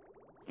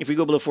 If we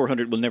go below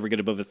 400, we'll never get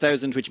above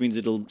 1,000, which means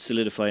it'll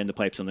solidify in the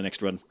pipes on the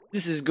next run.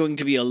 This is going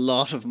to be a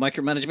lot of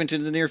micromanagement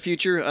in the near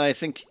future. I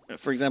think,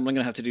 for example, I'm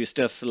going to have to do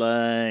stuff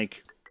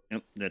like...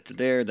 Nope, that to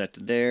there,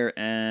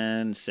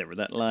 and sever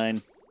that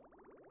line.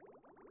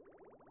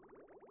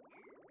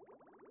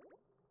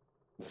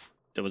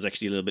 That was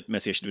actually a little bit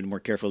messy. I should have been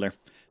more careful there.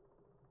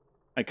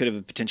 I could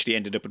have potentially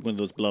ended up with one of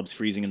those blobs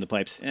freezing in the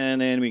pipes.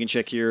 And then we can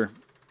check here.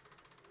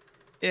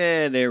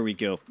 Yeah, there we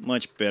go.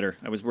 Much better.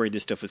 I was worried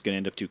this stuff was going to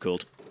end up too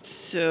cold.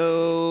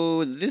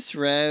 So, this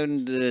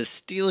round, the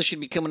steel should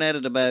be coming out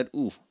at about,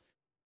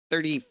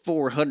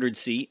 3,400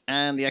 C,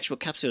 and the actual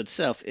capsule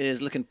itself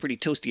is looking pretty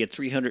toasty at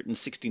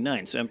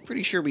 369, so I'm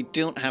pretty sure we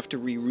don't have to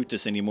reroute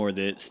this anymore.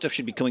 The stuff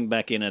should be coming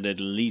back in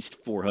at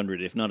least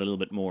 400, if not a little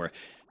bit more.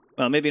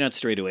 Well, maybe not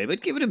straight away,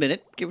 but give it a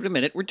minute.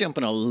 We're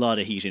dumping a lot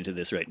of heat into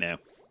this right now.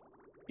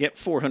 Yep,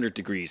 400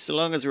 degrees. So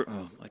long as we're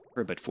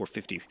about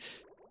 450.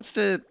 What's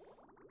the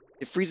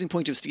freezing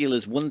point of steel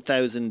is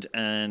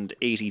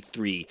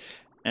 1,083,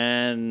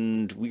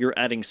 and we are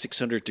adding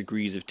 600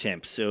 degrees of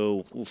temp,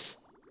 so...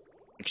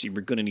 Actually,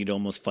 we're going to need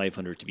almost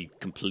 500 to be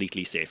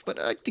completely safe,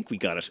 but I think we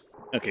got it.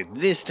 Okay,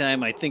 this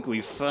time I think we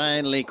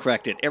finally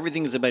cracked it.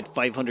 Everything is about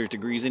 500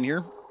 degrees in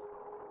here.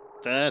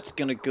 That's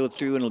going to go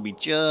through and it'll be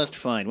just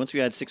fine. Once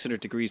we add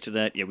 600 degrees to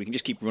that, yeah, we can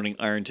just keep running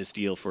iron to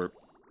steel for...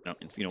 Oh,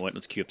 you know what,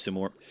 let's queue up some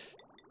more.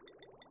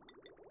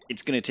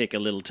 It's going to take a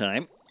little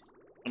time.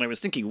 And I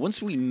was thinking,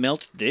 once we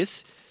melt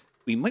this,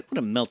 we might want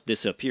to melt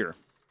this up here.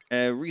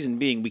 Reason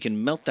being, we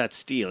can melt that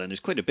steel, and there's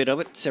quite a bit of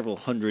it, several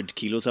hundred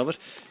kilos of it.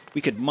 We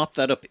could mop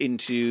that up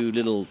into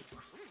little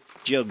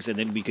jugs, and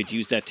then we could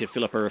use that to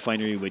fill up our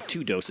refinery with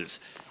 2 doses.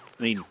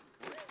 I mean,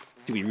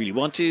 do we really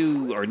want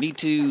to, or need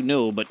to?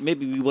 No, but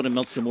maybe we want to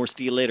melt some more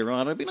steel later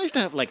on. It'd be nice to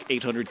have like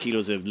 800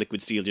 kilos of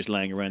liquid steel just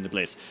lying around the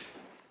place.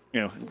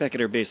 You know, back at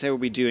our base, how are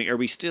we doing? Are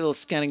we still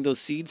scanning those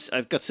seeds?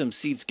 I've got some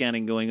seed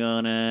scanning going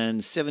on,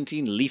 and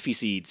 17 leafy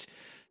seeds.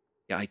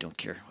 Yeah, I don't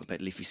care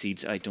about leafy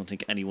seeds. I don't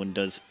think anyone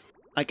does.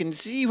 I can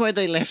see why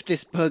they left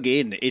this bug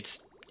in.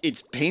 It's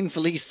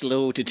painfully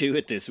slow to do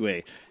it this way.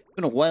 It's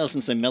been a while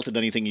since I melted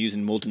anything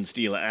using molten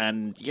steel,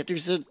 and yet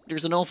there's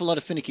an awful lot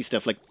of finicky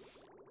stuff. Like,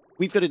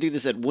 We've got to do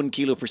this at 1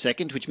 kilo per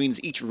second, which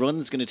means each run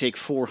is going to take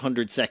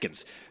 400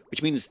 seconds,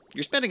 which means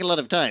you're spending a lot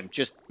of time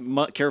just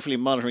carefully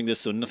monitoring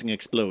this so nothing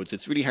explodes.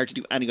 It's really hard to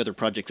do any other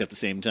projects at the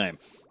same time.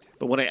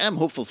 But what I am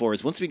hopeful for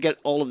is once we get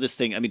all of this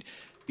thing, I mean,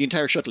 the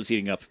entire shuttle's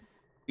heating up.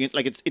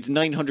 Like, it's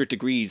 900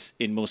 degrees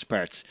in most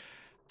parts.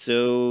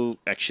 So,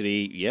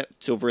 actually, yeah,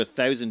 it's over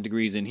 1,000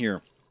 degrees in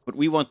here. What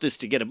we want this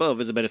to get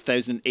above is about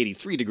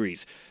 1,083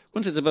 degrees.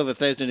 Once it's above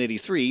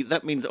 1,083,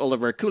 that means all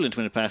of our coolant,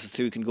 when it passes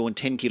through, can go in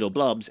 10 kilo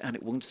blobs, and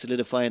it won't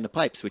solidify in the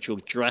pipes, which will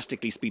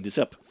drastically speed this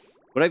up.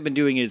 What I've been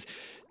doing is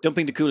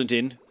dumping the coolant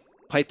in,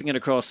 piping it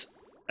across,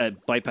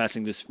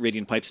 bypassing this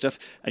radiant pipe stuff,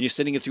 and just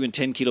sending it through in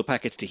 10 kilo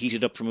packets to heat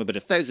it up from about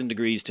 1,000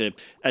 degrees to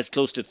as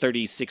close to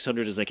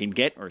 3,600 as I can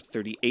get, or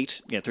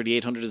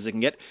 3,800 as I can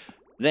get.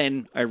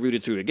 Then I route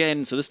it through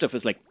again, so this stuff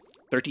is like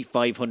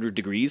 3,500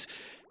 degrees.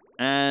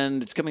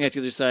 And it's coming out the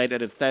other side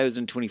at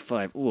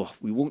 1,025. Oh,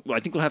 we won't.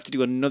 I think we'll have to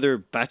do another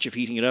batch of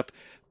heating it up,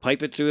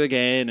 pipe it through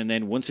again, and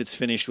then once it's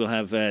finished, we'll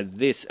have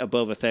this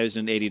above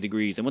 1,080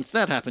 degrees. And once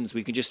that happens,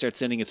 we can just start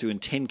sending it through in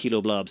 10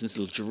 kilo blobs, and this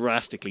will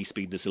drastically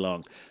speed this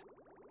along.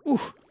 Ooh,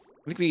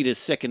 I think we need a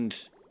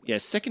second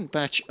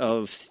batch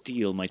of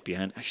steel might be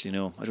hand. Actually,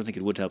 no, I don't think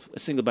it would help. A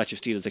single batch of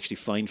steel is actually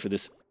fine for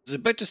this. I was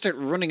about to start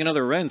running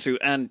another round through,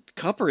 and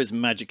copper is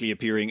magically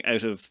appearing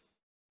out of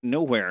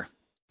nowhere.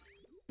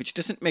 Which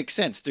doesn't make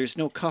sense. There's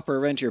no copper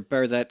around here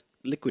bar that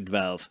liquid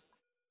valve.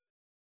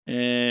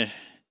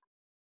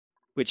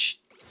 Which...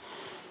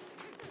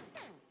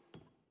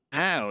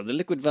 How? The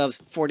liquid valve's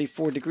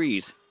 44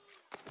 degrees.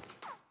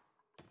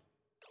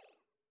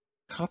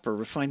 Copper,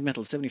 refined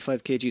metal,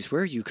 75 kgs.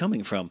 Where are you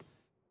coming from?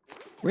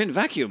 We're in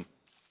vacuum.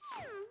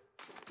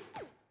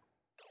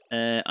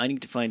 I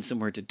need to find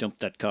somewhere to dump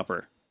that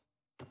copper.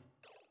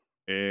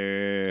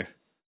 Crud.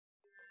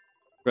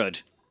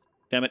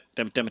 Damn it,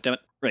 damn it, damn it, damn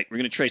it. Right, we're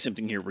going to try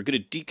something here. We're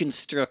going to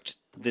deconstruct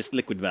this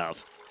liquid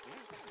valve.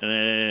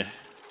 This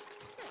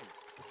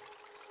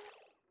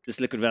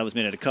liquid valve is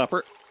made out of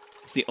copper.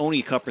 It's the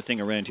only copper thing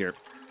around here.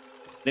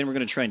 Then we're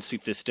going to try and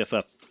sweep this stuff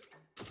up.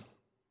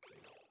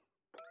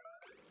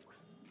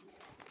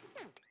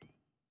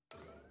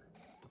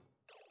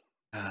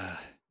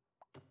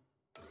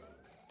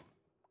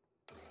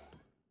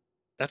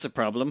 That's a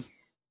problem.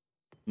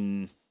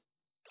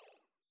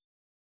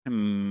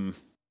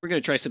 We're going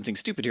to try something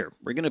stupid here.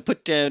 We're going to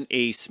put down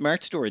a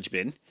smart storage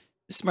bin.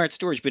 The smart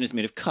storage bin is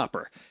made of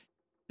copper.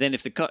 Then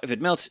if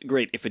it melts,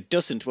 great. If it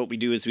doesn't, what we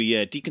do is we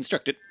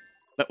deconstruct it.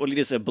 That will lead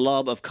us a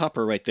blob of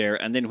copper right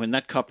there. And then when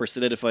that copper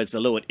solidifies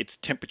below it, its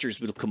temperatures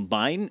will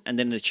combine. And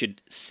then it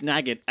should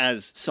snag it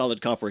as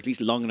solid copper, at least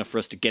long enough for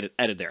us to get it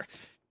out of there.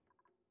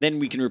 Then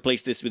we can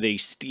replace this with a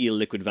steel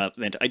liquid valve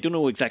vent. I don't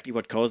know exactly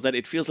what caused that.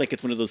 It feels like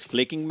it's one of those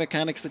flaking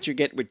mechanics that you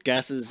get with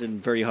gases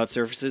and very hot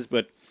surfaces.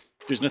 But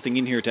there's nothing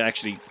in here to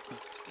actually...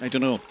 I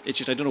don't know. It's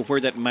just I don't know where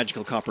that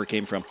magical copper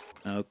came from.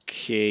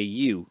 Okay,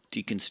 you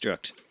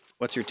deconstruct.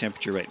 What's your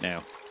temperature right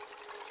now?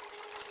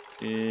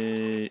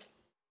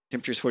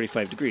 Temperature is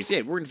 45 degrees.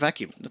 Yeah, we're in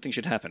vacuum. Nothing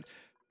should happen.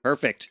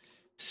 Perfect.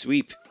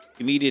 Sweep.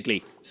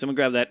 Immediately. Someone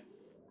grab that.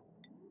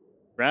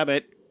 Grab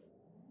it.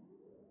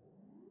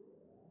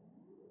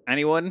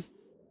 Anyone?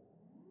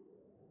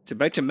 It's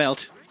about to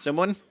melt.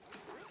 Someone?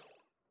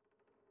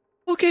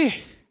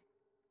 Okay.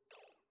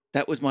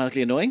 That was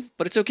mildly annoying,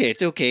 but it's okay.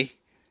 It's okay.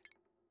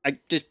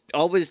 There's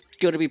always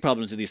going to be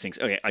problems with these things.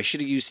 Okay, I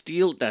should have used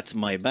steel. That's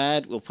my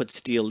bad. We'll put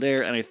steel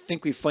there. And I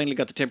think we finally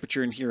got the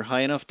temperature in here high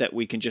enough that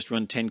we can just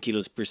run 10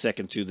 kilos per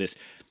second through this.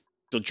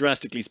 It'll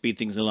drastically speed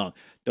things along.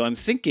 Though I'm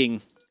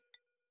thinking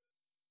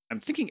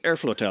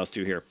airflow tiles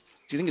through here.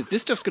 So the thing is,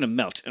 this stuff's going to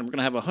melt. And we're going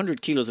to have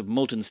 100 kilos of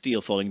molten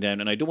steel falling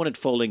down. And I don't want it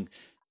falling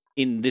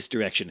in this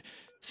direction.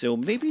 So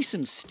maybe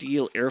some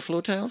steel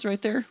airflow tiles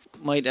right there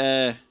might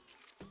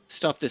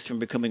stop this from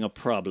becoming a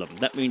problem.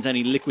 That means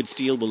any liquid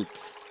steel will...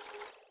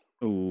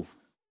 Oh,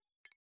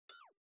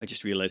 I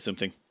just realized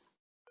something.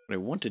 What I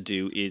want to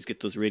do is get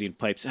those radiant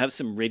pipes. Have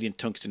some radiant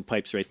tungsten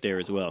pipes right there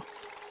as well.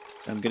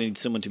 I'm going to need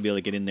someone to be able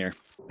to get in there.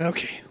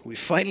 Okay, we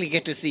finally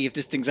get to see if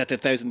this thing's at the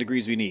 1,000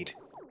 degrees we need.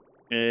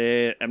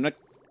 I'm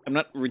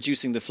not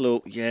reducing the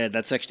flow. Yeah,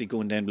 that's actually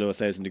going down below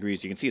 1,000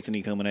 degrees. You can see it's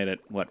only coming out at,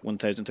 what,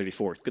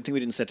 1,034. Good thing we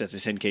didn't set that to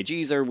 10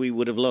 kgs or we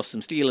would have lost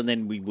some steel and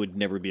then we would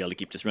never be able to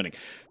keep this running.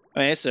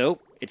 Okay, so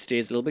it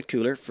stays a little bit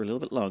cooler for a little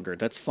bit longer.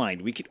 That's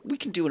fine. We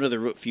can do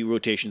another few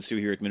rotations through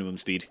here at minimum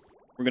speed.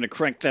 We're going to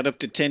crank that up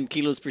to 10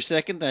 kilos per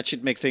second. That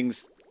should make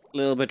things a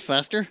little bit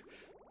faster.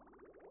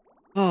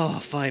 Oh,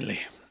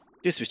 finally.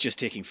 This was just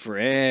taking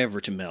forever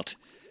to melt.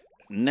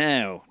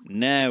 Now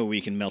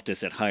we can melt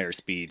this at higher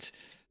speeds.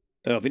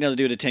 Being able to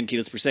do it at 10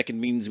 kilos per second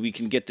means we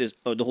can get this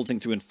the whole thing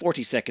through in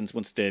 40 seconds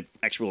once the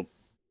actual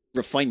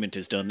refinement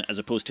is done, as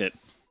opposed to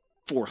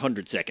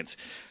 400 seconds.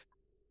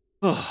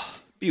 Oh,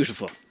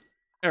 beautiful.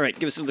 Alright,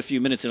 give us another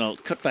few minutes and I'll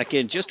cut back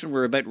in just when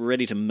we're about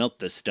ready to melt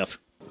this stuff.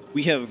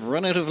 We have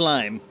run out of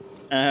lime.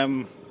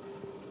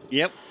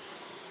 Yep.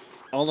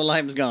 All the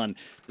lime's gone.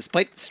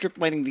 Despite strip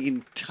mining the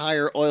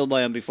entire oil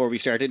biome before we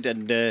started,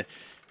 and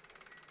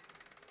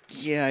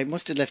Yeah, I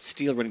must have left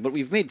steel running, but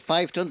we've made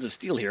 5 tons of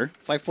steel here,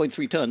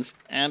 5.3 tons,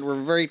 and we're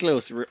very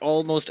close. We're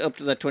almost up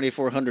to that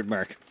 2400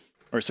 mark.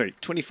 Or sorry,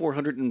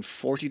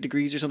 2440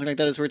 degrees or something like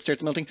that is where it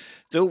starts melting.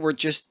 So we're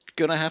just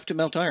gonna have to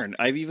melt iron.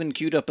 I've even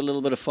queued up a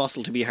little bit of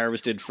fossil to be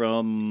harvested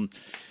from,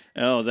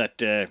 oh,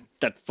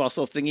 that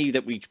fossil thingy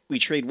that we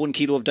trade 1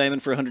 kilo of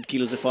diamond for 100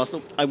 kilos of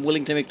fossil. I'm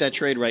willing to make that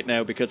trade right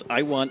now because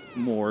I want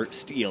more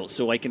steel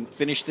so I can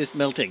finish this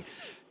melting.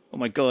 Oh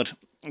my god,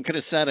 I'm kind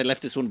of sad I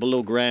left this one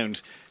below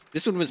ground.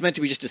 This one was meant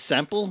to be just a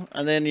sample,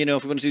 and then, you know,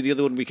 if we want to do the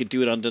other one, we could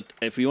do it on the...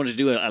 If we wanted to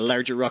do a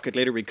larger rocket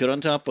later, we could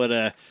on top,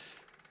 but,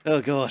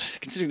 oh god,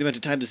 considering the amount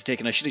of time this has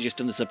taken, I should have just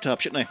done this up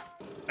top, shouldn't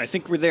I? I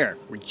think we're there.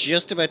 We're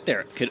just about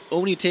there. Could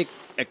only take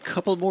a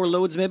couple more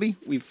loads, maybe?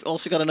 We've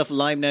also got enough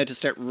lime now to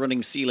start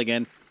running steel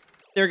again.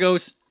 There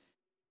goes.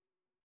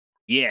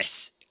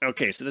 Yes.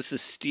 Okay, so this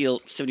is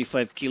steel,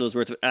 75 kilos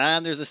worth of...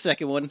 And there's a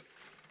second one.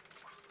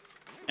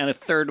 And a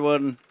third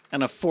one.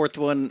 And a fourth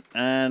one.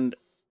 And...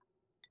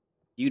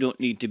 You don't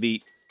need to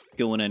be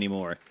going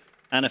anymore.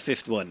 And a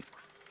fifth one.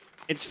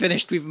 It's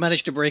finished. We've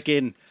managed to break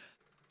in.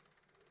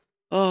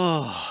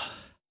 Oh.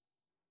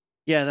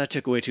 Yeah, that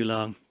took way too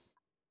long.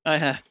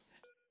 This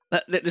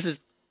is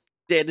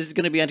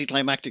going to be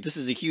anticlimactic. This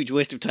is a huge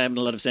waste of time in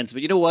a lot of sense.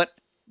 But you know what?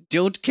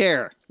 Don't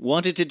care.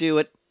 Wanted to do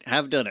it.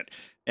 Have done it.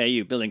 Hey,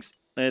 you buildings.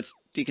 Let's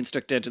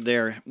deconstruct down to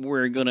there.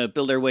 We're going to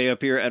build our way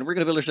up here. And we're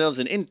going to build ourselves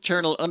an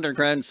internal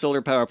underground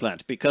solar power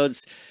plant.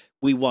 Because...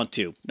 we want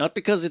to. Not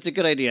because it's a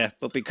good idea,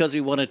 but because we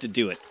wanted to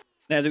do it.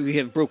 Now that we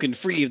have broken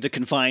free of the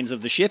confines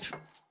of the ship,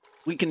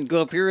 we can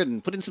go up here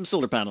and put in some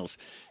solar panels.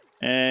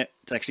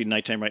 It's actually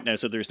nighttime right now,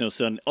 so there's no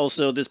sun.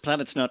 Also, this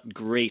planet's not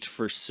great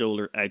for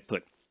solar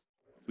output.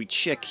 We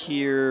check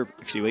here...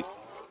 Actually, wait.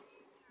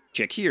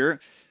 Check here.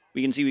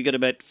 We can see we got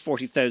about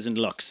 40,000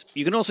 lux.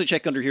 You can also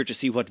check under here to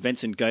see what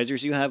vents and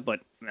geysers you have,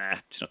 but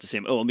it's not the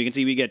same. Oh, and we can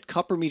see we get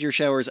copper meteor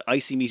showers,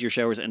 icy meteor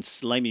showers, and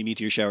slimy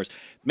meteor showers.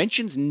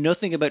 Mentions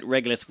nothing about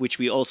regolith, which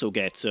we also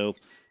get, so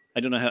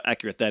I don't know how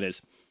accurate that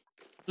is.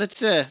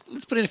 Let's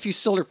put in a few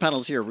solar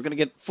panels here. We're going to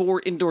get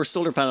 4 indoor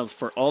solar panels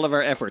for all of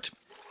our effort.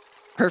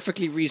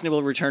 Perfectly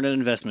reasonable return on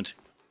investment.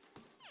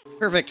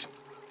 Perfect.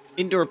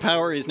 Indoor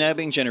power is now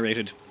being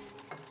generated.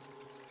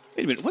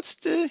 Wait a minute, what's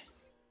the...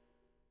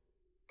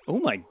 Oh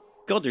my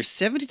god, there's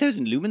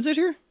 70,000 lumens out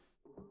here?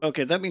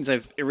 Okay, that means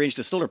I've arranged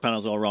the solar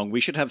panels all wrong. We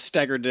should have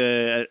staggered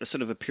a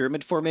sort of a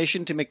pyramid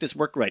formation to make this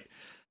work right.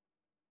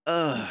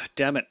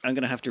 Damn it. I'm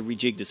going to have to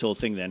rejig this whole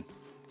thing then.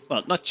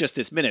 Well, not just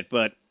this minute,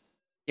 but...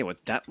 Yeah,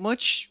 with that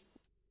much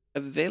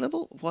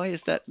available? Why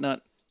is that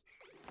not...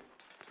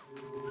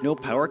 No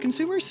power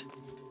consumers?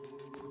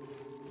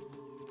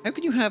 How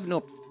can you have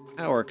no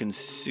power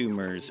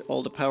consumers?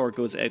 All the power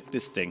goes out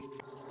this thing.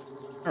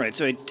 Alright,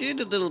 so I did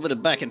a little bit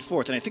of back and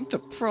forth, and I think the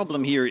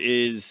problem here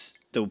is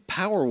the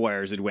power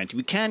wires it went.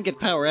 We can get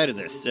power out of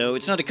this, so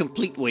it's not a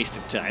complete waste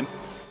of time.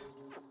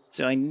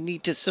 So I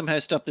need to somehow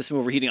stop this from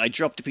overheating. I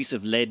dropped a piece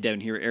of lead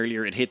down here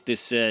earlier. It hit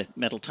this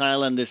metal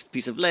tile, and this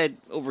piece of lead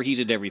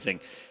overheated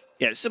everything.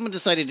 Yeah, someone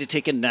decided to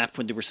take a nap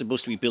when they were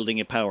supposed to be building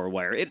a power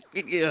wire.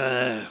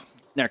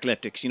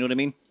 Narcoleptics, you know what I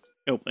mean?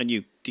 Oh, and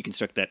you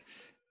deconstruct that.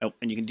 Oh,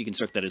 and you can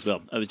deconstruct that as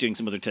well. I was doing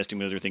some other testing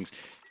with other things.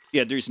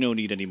 Yeah, there's no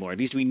need anymore. At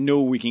least we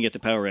know we can get the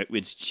power out.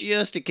 It's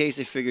just a case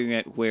of figuring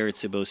out where it's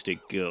supposed to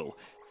go.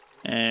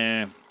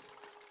 Yeah,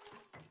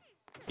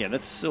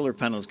 that solar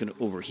panel is going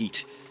to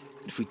overheat.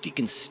 If we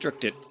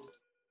deconstruct it,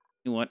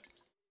 you know what?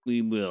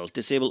 We will.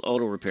 Disable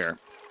auto repair.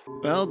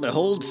 Well,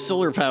 behold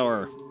solar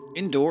power.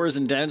 Indoors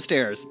and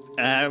downstairs.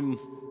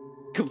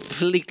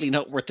 Completely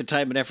not worth the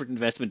time and effort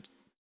investment.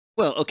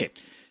 Well, okay.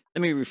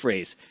 Let me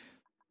rephrase.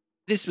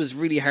 This was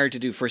really hard to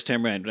do first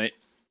time round, right?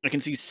 I can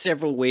see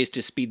several ways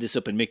to speed this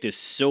up and make this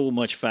so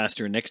much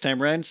faster next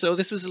time round, so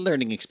this was a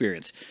learning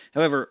experience.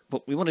 However,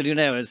 what we want to do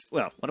now is,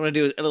 well, what I want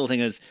to do, a little thing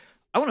is,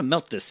 I want to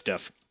melt this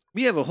stuff.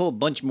 We have a whole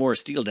bunch more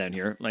steel down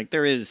here. Like,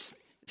 there is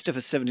stuff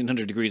at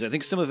 1700 degrees. I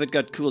think some of it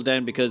got cooled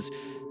down because,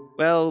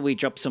 well, we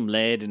dropped some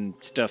lead and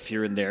stuff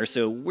here and there,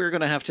 so we're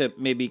going to have to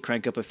maybe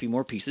crank up a few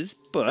more pieces,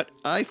 but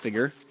I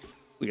figure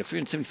we got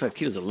 375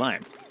 kilos of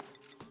lime.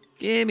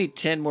 Give me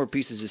 10 more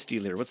pieces of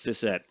steel here. What's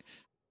this at?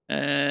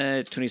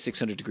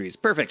 2600 degrees.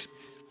 Perfect.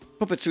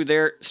 Pump it through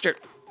there. Start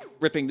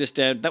ripping this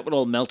down. That would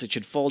all melt. It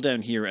should fall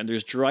down here. And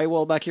there's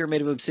drywall back here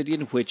made of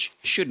obsidian, which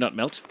should not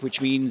melt,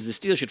 which means the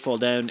steel should fall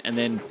down and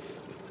then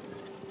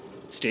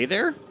stay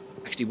there?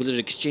 Actually, will it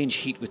exchange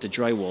heat with the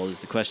drywall is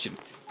the question.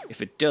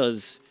 If it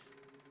does...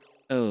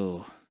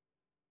 Oh.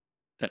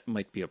 That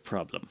might be a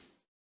problem.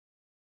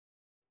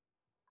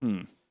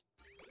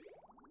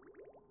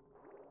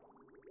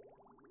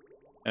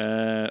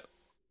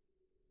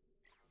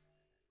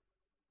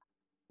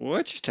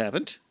 What just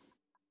happened?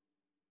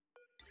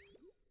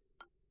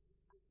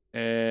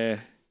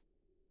 That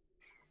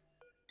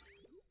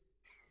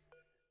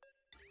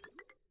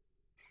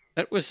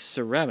was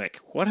ceramic.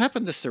 What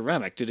happened to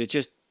ceramic? Did it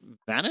just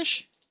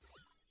vanish?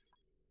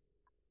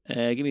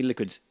 Give me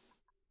liquids.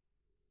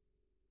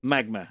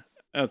 Magma.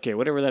 Okay,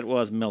 whatever that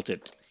was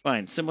melted.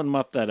 Fine, someone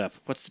mop that up.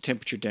 What's the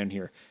temperature down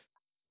here?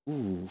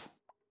 Ooh.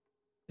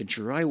 the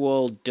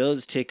drywall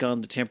does take on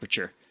the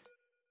temperature.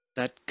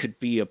 That could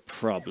be a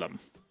problem.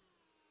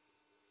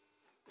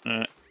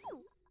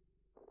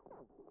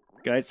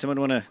 Guys, someone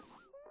wanna...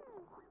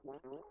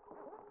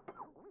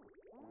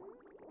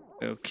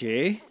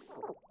 Okay.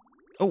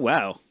 Oh,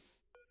 wow.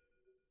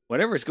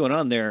 Whatever's going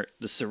on there,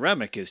 the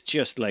ceramic is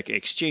just like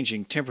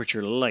exchanging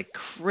temperature like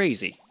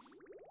crazy.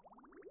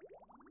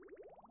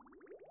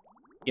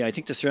 Yeah, I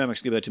think the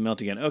ceramic's about to melt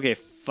again. Okay,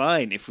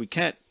 fine. If we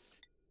can't...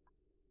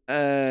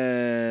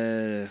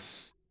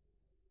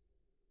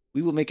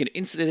 we will make an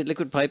insulated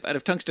liquid pipe out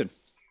of tungsten.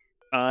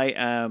 I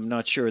am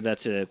not sure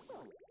that's a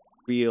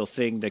real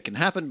thing that can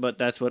happen, but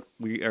that's what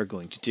we are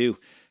going to do.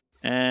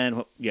 And,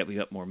 well, yeah, we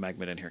got more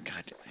magma in here.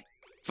 God,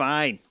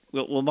 fine.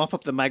 We'll mop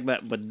up the magma,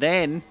 but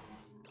then...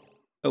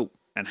 Oh,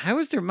 and how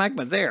is there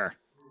magma there?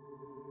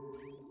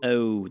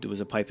 Oh, there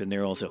was a pipe in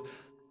there also.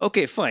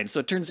 Okay, fine.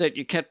 So it turns out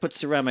you can't put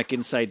ceramic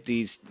inside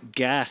these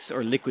gas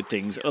or liquid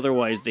things,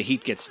 otherwise the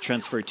heat gets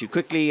transferred too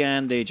quickly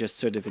and they just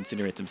sort of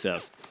incinerate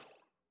themselves.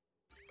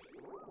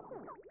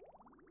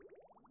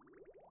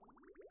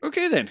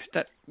 Okay then,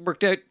 that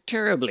worked out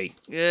terribly.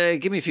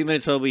 Give me a few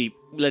minutes while we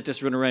let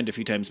this run around a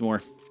few times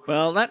more.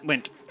 Well, that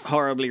went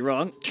horribly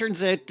wrong.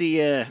 Turns out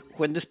the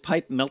when this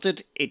pipe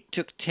melted, it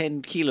took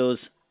 10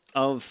 kilos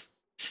of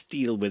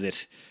steel with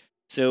it.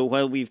 So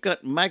while we've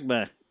got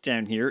magma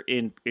down here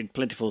in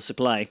plentiful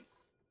supply,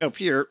 up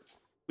here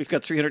we've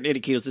got 380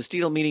 kilos of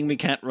steel, meaning we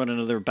can't run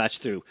another batch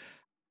through.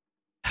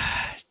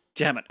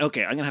 Damn it.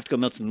 Okay, I'm going to have to go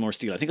melt some more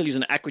steel. I think I'll use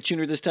an aqua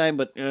tuner this time,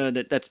 but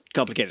that's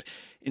complicated.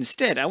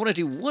 Instead, I want to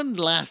do one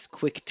last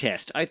quick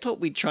test. I thought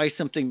we'd try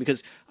something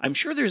because I'm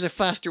sure there's a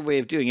faster way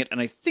of doing it, and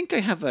I think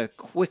I have a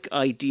quick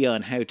idea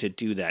on how to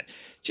do that.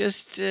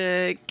 Just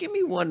give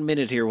me 1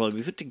 minute here while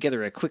we put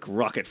together a quick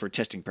rocket for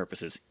testing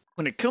purposes.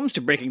 When it comes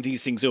to breaking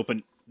these things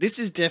open, this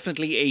is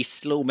definitely a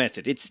slow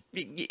method. It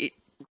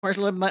requires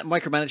a lot of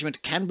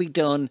micromanagement, can be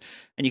done,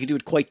 and you can do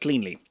it quite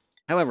cleanly.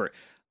 However,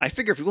 I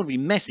figure if we want to be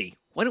messy,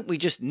 why don't we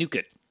just nuke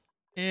it?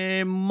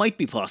 It might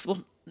be possible.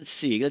 Let's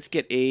see, let's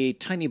get a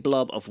tiny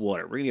blob of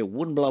water. We're going to get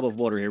 1 blob of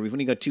water here. We've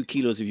only got 2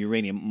 kilos of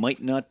uranium.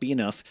 Might not be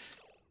enough.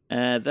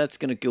 That's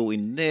going to go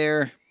in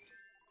there.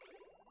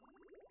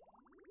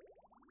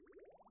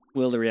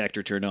 Will the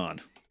reactor turn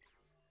on?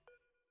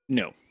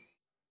 No.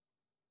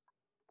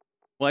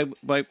 Why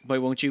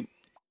won't you?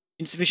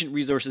 Insufficient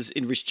resources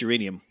enriched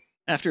uranium.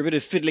 After a bit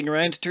of fiddling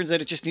around, it turns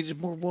out it just needed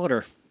more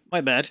water.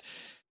 My bad.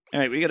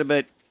 Alright, we got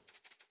about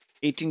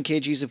 18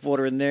 kgs of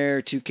water in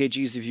there, 2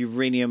 kgs of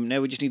uranium.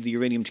 Now we just need the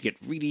uranium to get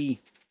really,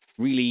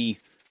 really,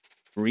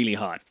 really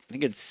hot. I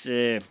think it's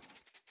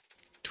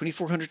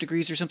 2400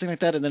 degrees or something like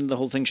that, and then the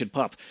whole thing should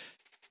pop.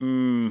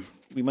 We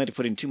might have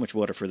put in too much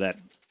water for that.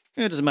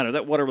 It doesn't matter,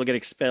 that water will get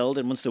expelled,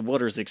 and once the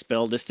water is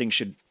expelled, this thing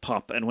should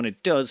pop, and when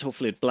it does,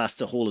 hopefully it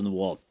blasts a hole in the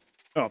wall.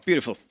 Oh,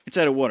 beautiful. It's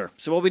out of water.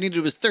 So all we need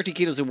to do is 30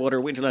 kilos of water,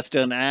 wait until that's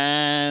done,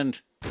 and...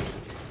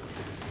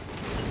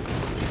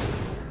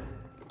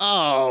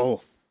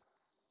 Oh!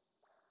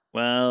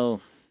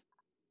 Well,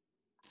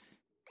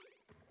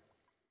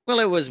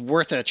 it was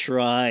worth a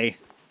try.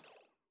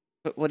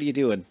 But what are you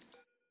doing?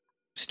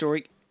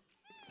 Story?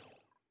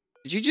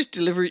 Did you just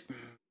deliver...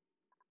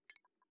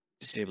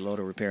 Disable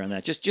auto repair on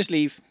that. Just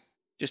leave.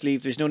 Just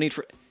leave. There's no need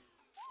for...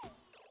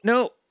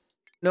 No.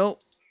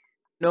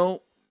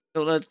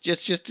 Let's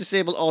just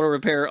disable auto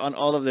repair on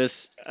all of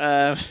this.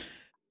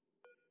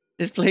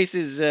 This place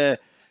is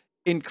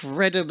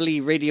incredibly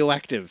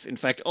radioactive. In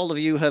fact, all of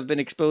you have been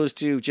exposed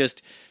to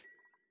just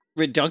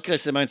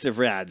ridiculous amounts of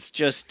rads.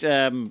 Just,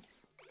 no.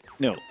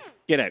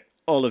 Get out.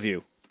 All of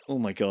you. Oh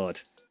my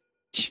god.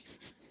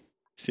 Jesus.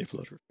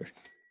 Disable auto repair.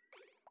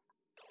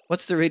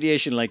 What's the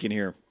radiation like in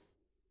here?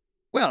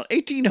 Well,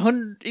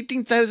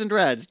 18,000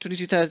 rads.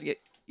 22,000.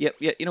 Yep,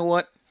 you know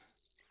what?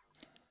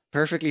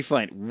 Perfectly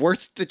fine.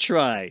 Worth the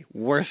try.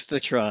 Worth the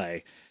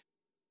try.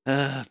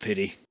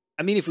 Pity.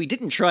 I mean, if we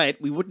didn't try it,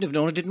 we wouldn't have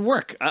known it didn't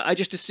work. I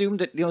just assumed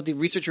that, you know, the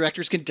research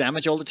reactors can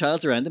damage all the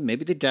tiles around them.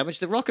 Maybe they damage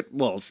the rocket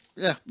walls.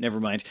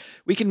 Never mind.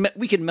 We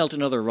can melt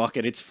another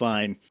rocket. It's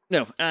fine.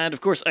 No, and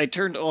of course, I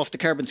turned off the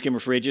carbon skimmer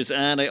for ages,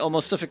 and I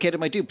almost suffocated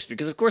my dupes,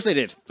 because of course I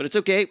did. But it's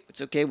okay.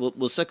 It's okay.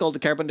 We'll suck all the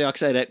carbon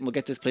dioxide out, and we'll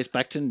get this place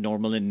back to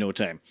normal in no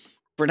time.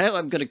 For now,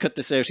 I'm going to cut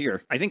this out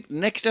here. I think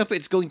next up,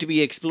 it's going to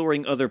be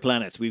exploring other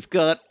planets. We've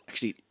got...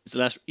 Actually, it's the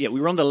last... Yeah,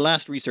 we were on the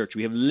last research.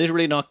 We have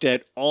literally knocked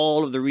out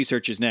all of the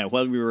researches now.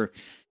 While we were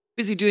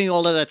busy doing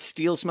all of that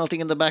steel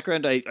smelting in the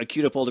background, I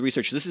queued up all the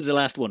research. This is the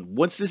last one.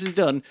 Once this is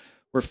done,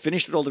 we're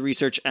finished with all the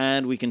research,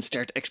 and we can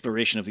start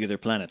exploration of the other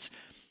planets.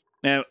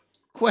 Now,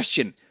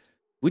 question.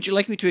 Would you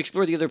like me to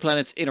explore the other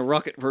planets in a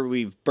rocket where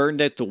we've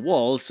burned out the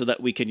walls so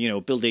that we can, you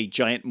know, build a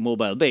giant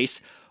mobile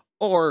base?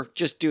 Or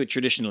just do it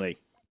traditionally?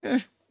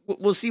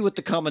 We'll see what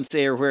the comments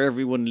say or where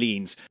everyone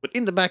leans. But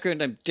in the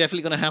background, I'm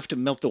definitely going to have to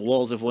melt the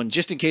walls of one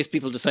just in case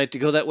people decide to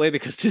go that way,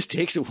 because this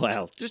takes a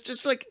while. Just a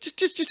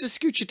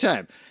scooch of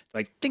time.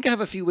 I think I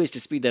have a few ways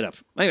to speed that up.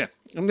 Anyway,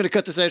 I'm going to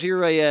cut this out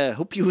here. I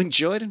hope you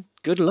enjoyed, and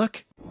good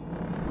luck.